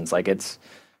positions. Like it's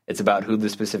about who the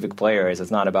specific player is. It's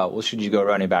not about, well, should you go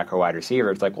running back or wide receiver?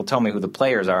 It's like, well, tell me who the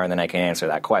players are, and then I can answer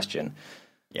that question.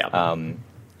 Yeah.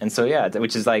 And so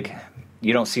which is like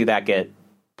you don't see that get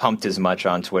pumped as much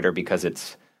on Twitter because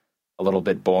it's a little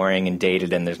bit boring and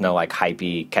dated, and there's no like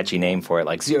hypey, catchy name for it,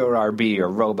 like zero RB or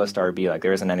robust RB. Like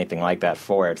there isn't anything like that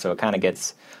for it, so it kind of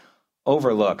gets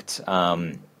overlooked.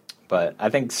 But I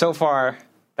think so far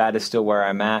that is still where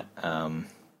I'm at.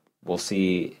 We'll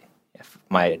see if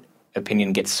my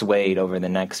opinion gets swayed over the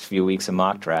next few weeks of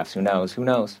mock drafts. Who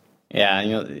knows?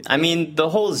 Yeah, I mean, the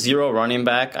whole zero running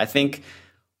back, I think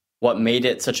what made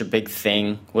it such a big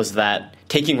thing was that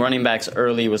taking running backs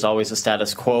early was always a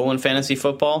status quo in fantasy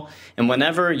football. And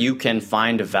whenever you can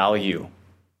find a value,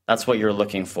 that's what you're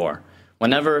looking for.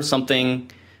 Whenever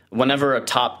a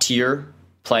top tier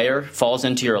player falls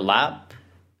into your lap,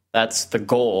 that's the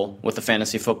goal with the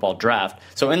fantasy football draft.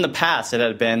 So in the past, it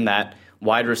had been that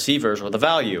wide receivers were the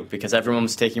value because everyone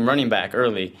was taking running back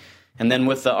early. And then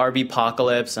with the RB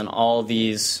apocalypse and all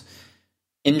these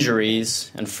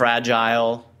injuries and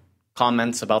fragile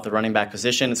comments about the running back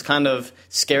position, it's kind of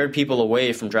scared people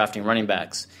away from drafting running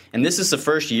backs. And this is the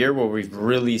first year where we've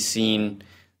really seen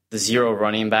the zero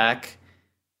running back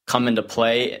come into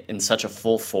play in such a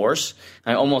full force.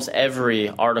 And almost every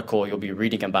article you'll be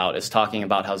reading about is talking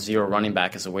about how zero running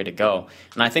back is the way to go.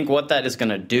 And I think what that is going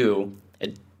to do,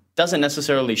 it doesn't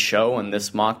necessarily show in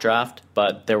this mock draft,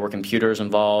 but there were computers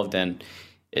involved, and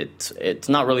it's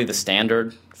not really the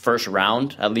standard first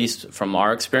round, at least from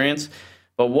our experience.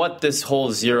 But what this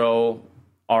whole zero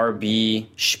RB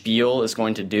spiel is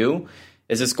going to do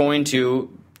is it's going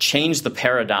to change the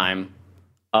paradigm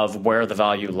of where the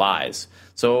value lies.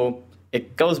 So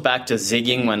it goes back to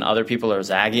zigging when other people are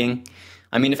zagging.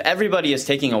 I mean, if everybody is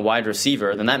taking a wide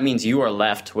receiver, then that means you are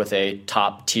left with a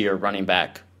top-tier running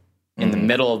back in the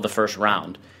middle of the first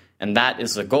round. And that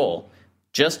is the goal.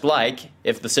 Just like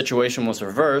if the situation was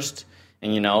reversed,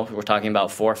 and, we're talking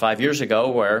about 4 or 5 years ago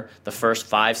where the first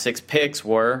 5, 6 picks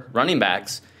were running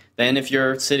backs. Then if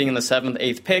you're sitting in the 7th,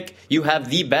 8th pick, you have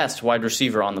the best wide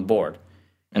receiver on the board.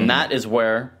 And that is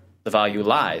where the value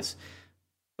lies.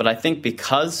 But I think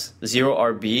because zero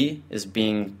RB is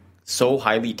being so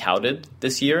highly touted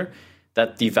this year,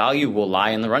 that the value will lie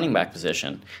in the running back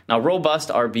position. Now, robust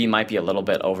RB might be a little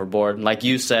bit overboard. Like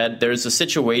you said, there's a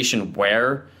situation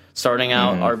where starting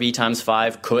out RB times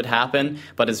 5 could happen,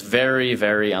 but it's very,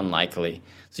 very unlikely.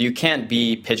 So you can't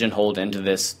be pigeonholed into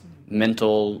this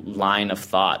mental line of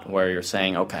thought where you're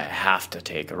saying, okay, I have to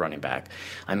take a running back.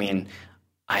 I mean,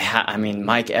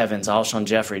 Mike Evans, Alshon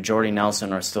Jeffrey, Jordy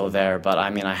Nelson are still there, but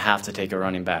I have to take a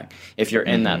running back if you're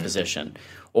in that position.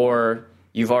 Or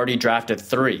you've already drafted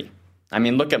 3. I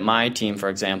mean, look at my team, for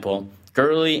example.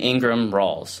 Gurley, Ingram,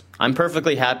 Rawls. I'm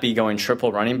perfectly happy going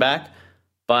triple running back,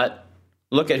 but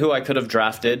look at who I could have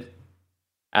drafted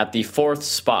at the 4th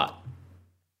spot,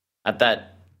 at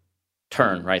that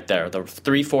turn right there, the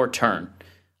 3-4 turn.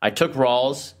 I took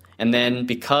Rawls, and then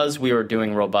because we were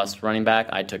doing robust running back,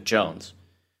 I took Jones.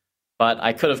 But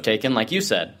I could have taken, like you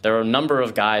said, there are a number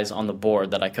of guys on the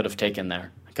board that I could have taken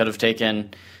there. I could have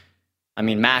taken,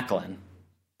 Macklin,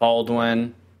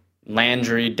 Baldwin,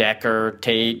 Landry, Decker,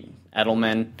 Tate,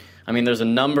 Edelman. There's a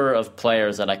number of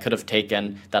players that I could have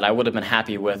taken that I would have been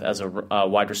happy with as a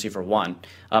wide receiver 1.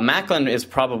 Macklin is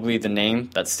probably the name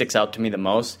that sticks out to me the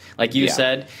most. Like you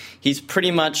said, he's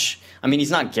pretty much, he's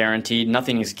not guaranteed.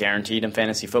 Nothing is guaranteed in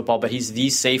fantasy football, but he's the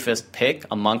safest pick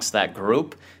amongst that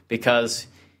group because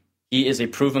he is a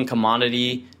proven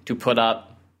commodity to put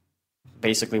up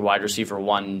basically wide receiver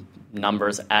 1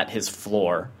 numbers at his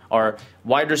floor, or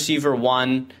wide receiver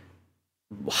 1,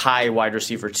 high wide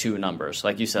receiver 2 numbers,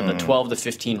 like you said, the 12 to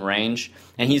 15 range.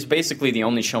 And he's basically the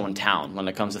only show in town when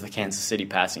it comes to the Kansas City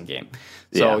passing game.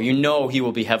 So he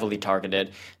will be heavily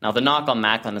targeted. Now, the knock on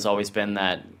Macklin has always been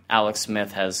that Alex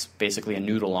Smith has basically a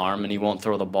noodle arm and he won't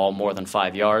throw the ball more than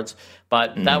 5 yards.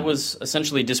 But that was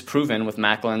essentially disproven with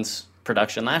Macklin's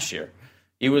production last year.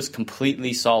 He was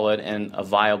completely solid and a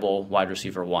viable wide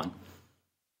receiver 1.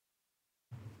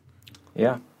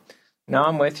 Yeah. No,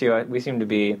 I'm with you. We seem to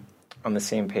be on the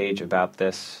same page about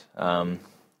this. I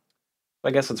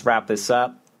guess let's wrap this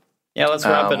up. Yeah, let's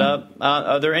wrap it up.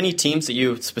 Are there any teams that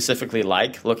you specifically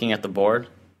like looking at the board?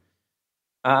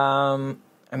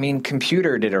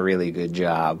 Computer did a really good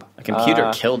job.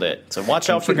 Computer killed it. So watch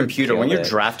out for Computer. When you're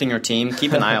drafting your team,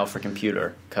 keep an eye out for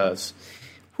Computer because,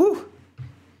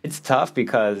 it's tough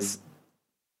because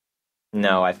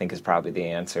no, I think is probably the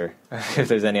answer. If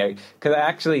there's any, because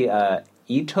actually,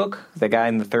 Etook, the guy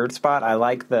in the 3rd spot, I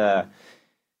like the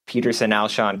Peterson,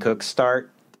 Alshon, Cook start,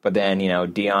 but then,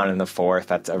 Dion in the 4th,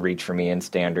 that's a reach for me in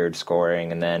standard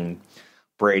scoring, and then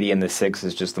Brady in the 6th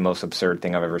is just the most absurd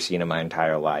thing I've ever seen in my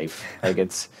entire life. Like,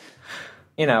 it's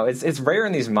rare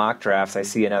in these mock drafts I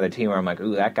see another team where I'm like,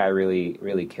 ooh, that guy really,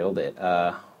 really killed it.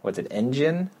 What's it,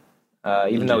 Engine?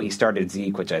 Even though he started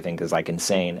Zeke, which I think is,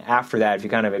 insane. After that, if you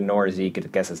kind of ignore Zeke, I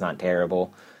guess it's not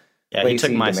terrible. Yeah, he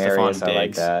took my Stephon Diggs. I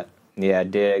like that. Yeah,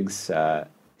 Diggs,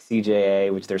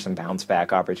 CJA, which there's some bounce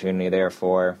back opportunity there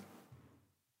for.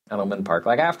 Edelman Park.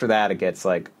 After that, it gets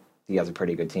he has a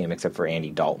pretty good team, except for Andy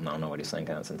Dalton. I don't know what he's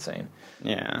thinking. That's insane.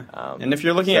 Yeah. And if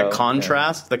you're looking at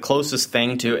contrast, the closest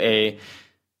thing to a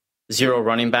 0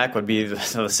 running back would be the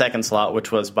 2nd slot,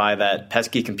 which was by that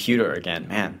pesky Computer again.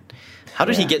 Man, how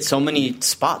did he get so many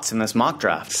spots in this mock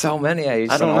draft? So many. I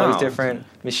don't know. All these different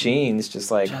machines, just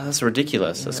that's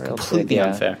ridiculous. That's completely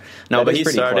unfair. No, but he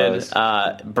started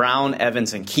Brown,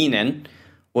 Evans, and Keenan,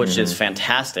 which is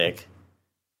fantastic.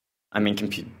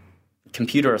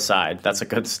 Computer aside, that's a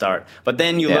good start. But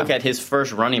then you look at his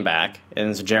first running back, and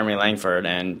it's Jeremy Langford,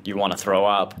 and you want to throw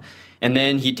up. And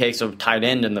then he takes a tight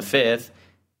end in the 5th,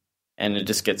 and it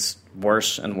just gets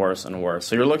worse and worse and worse.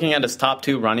 So you're looking at his top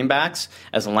 2 running backs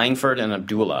as Langford and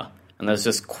Abdullah. And there's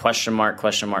just question mark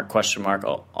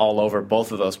all over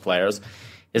both of those players.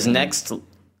 His next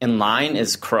in line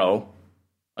is Crow.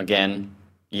 Again,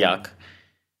 yuck.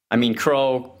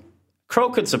 Crow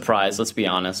could surprise, let's be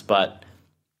honest, but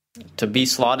to be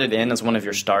slotted in as one of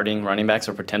your starting running backs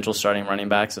or potential starting running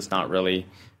backs is not really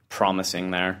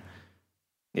promising there.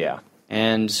 Yeah.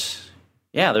 And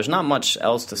there's not much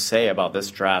else to say about this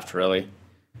draft, really.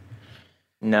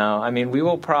 No, we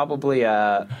will probably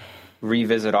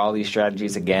revisit all these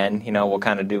strategies again. We'll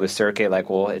kind of do a circuit,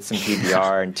 we'll hit some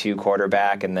PPR and 2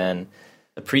 quarterback, and then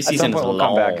the preseason is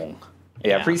long.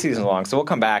 Yeah, preseason's long, so we'll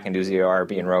come back and do 0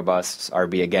 RB and robust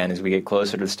RB again as we get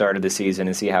closer to the start of the season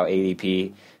and see how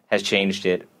ADP has changed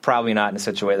it. Probably not in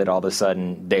such a way that all of a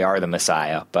sudden they are the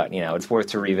Messiah, but it's worth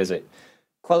to revisit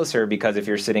closer because if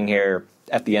you're sitting here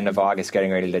at the end of August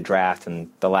getting ready to draft and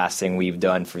the last thing we've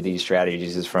done for these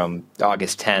strategies is from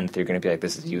August 10th, you're going to be like,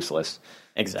 this is useless.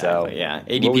 Exactly, so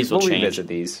ADPs will change. We'll revisit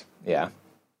these,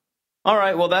 All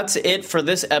right, well, that's it for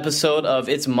this episode of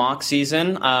It's Mock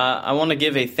Season. I want to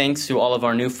give a thanks to all of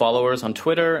our new followers on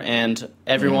Twitter and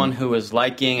everyone who is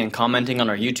liking and commenting on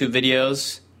our YouTube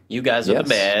videos. You guys are the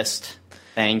best.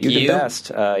 Thank you. You're the best.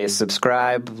 You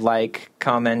subscribe, like,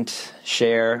 comment,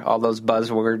 share, all those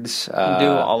buzzwords. Do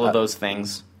all of those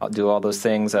things. I'll do all those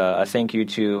things. A thank you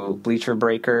to Bleacher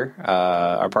Breaker,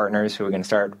 our partners who are going to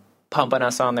start pumping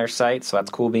us on their site, so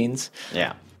that's cool beans.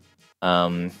 Yeah.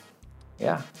 And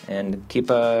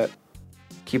keep on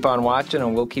watching,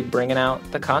 and we'll keep bringing out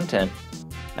the content.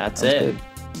 That's it. Good.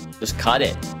 Just cut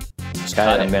it.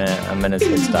 cut it. I'm gonna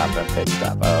hit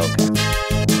stop. Oh, okay.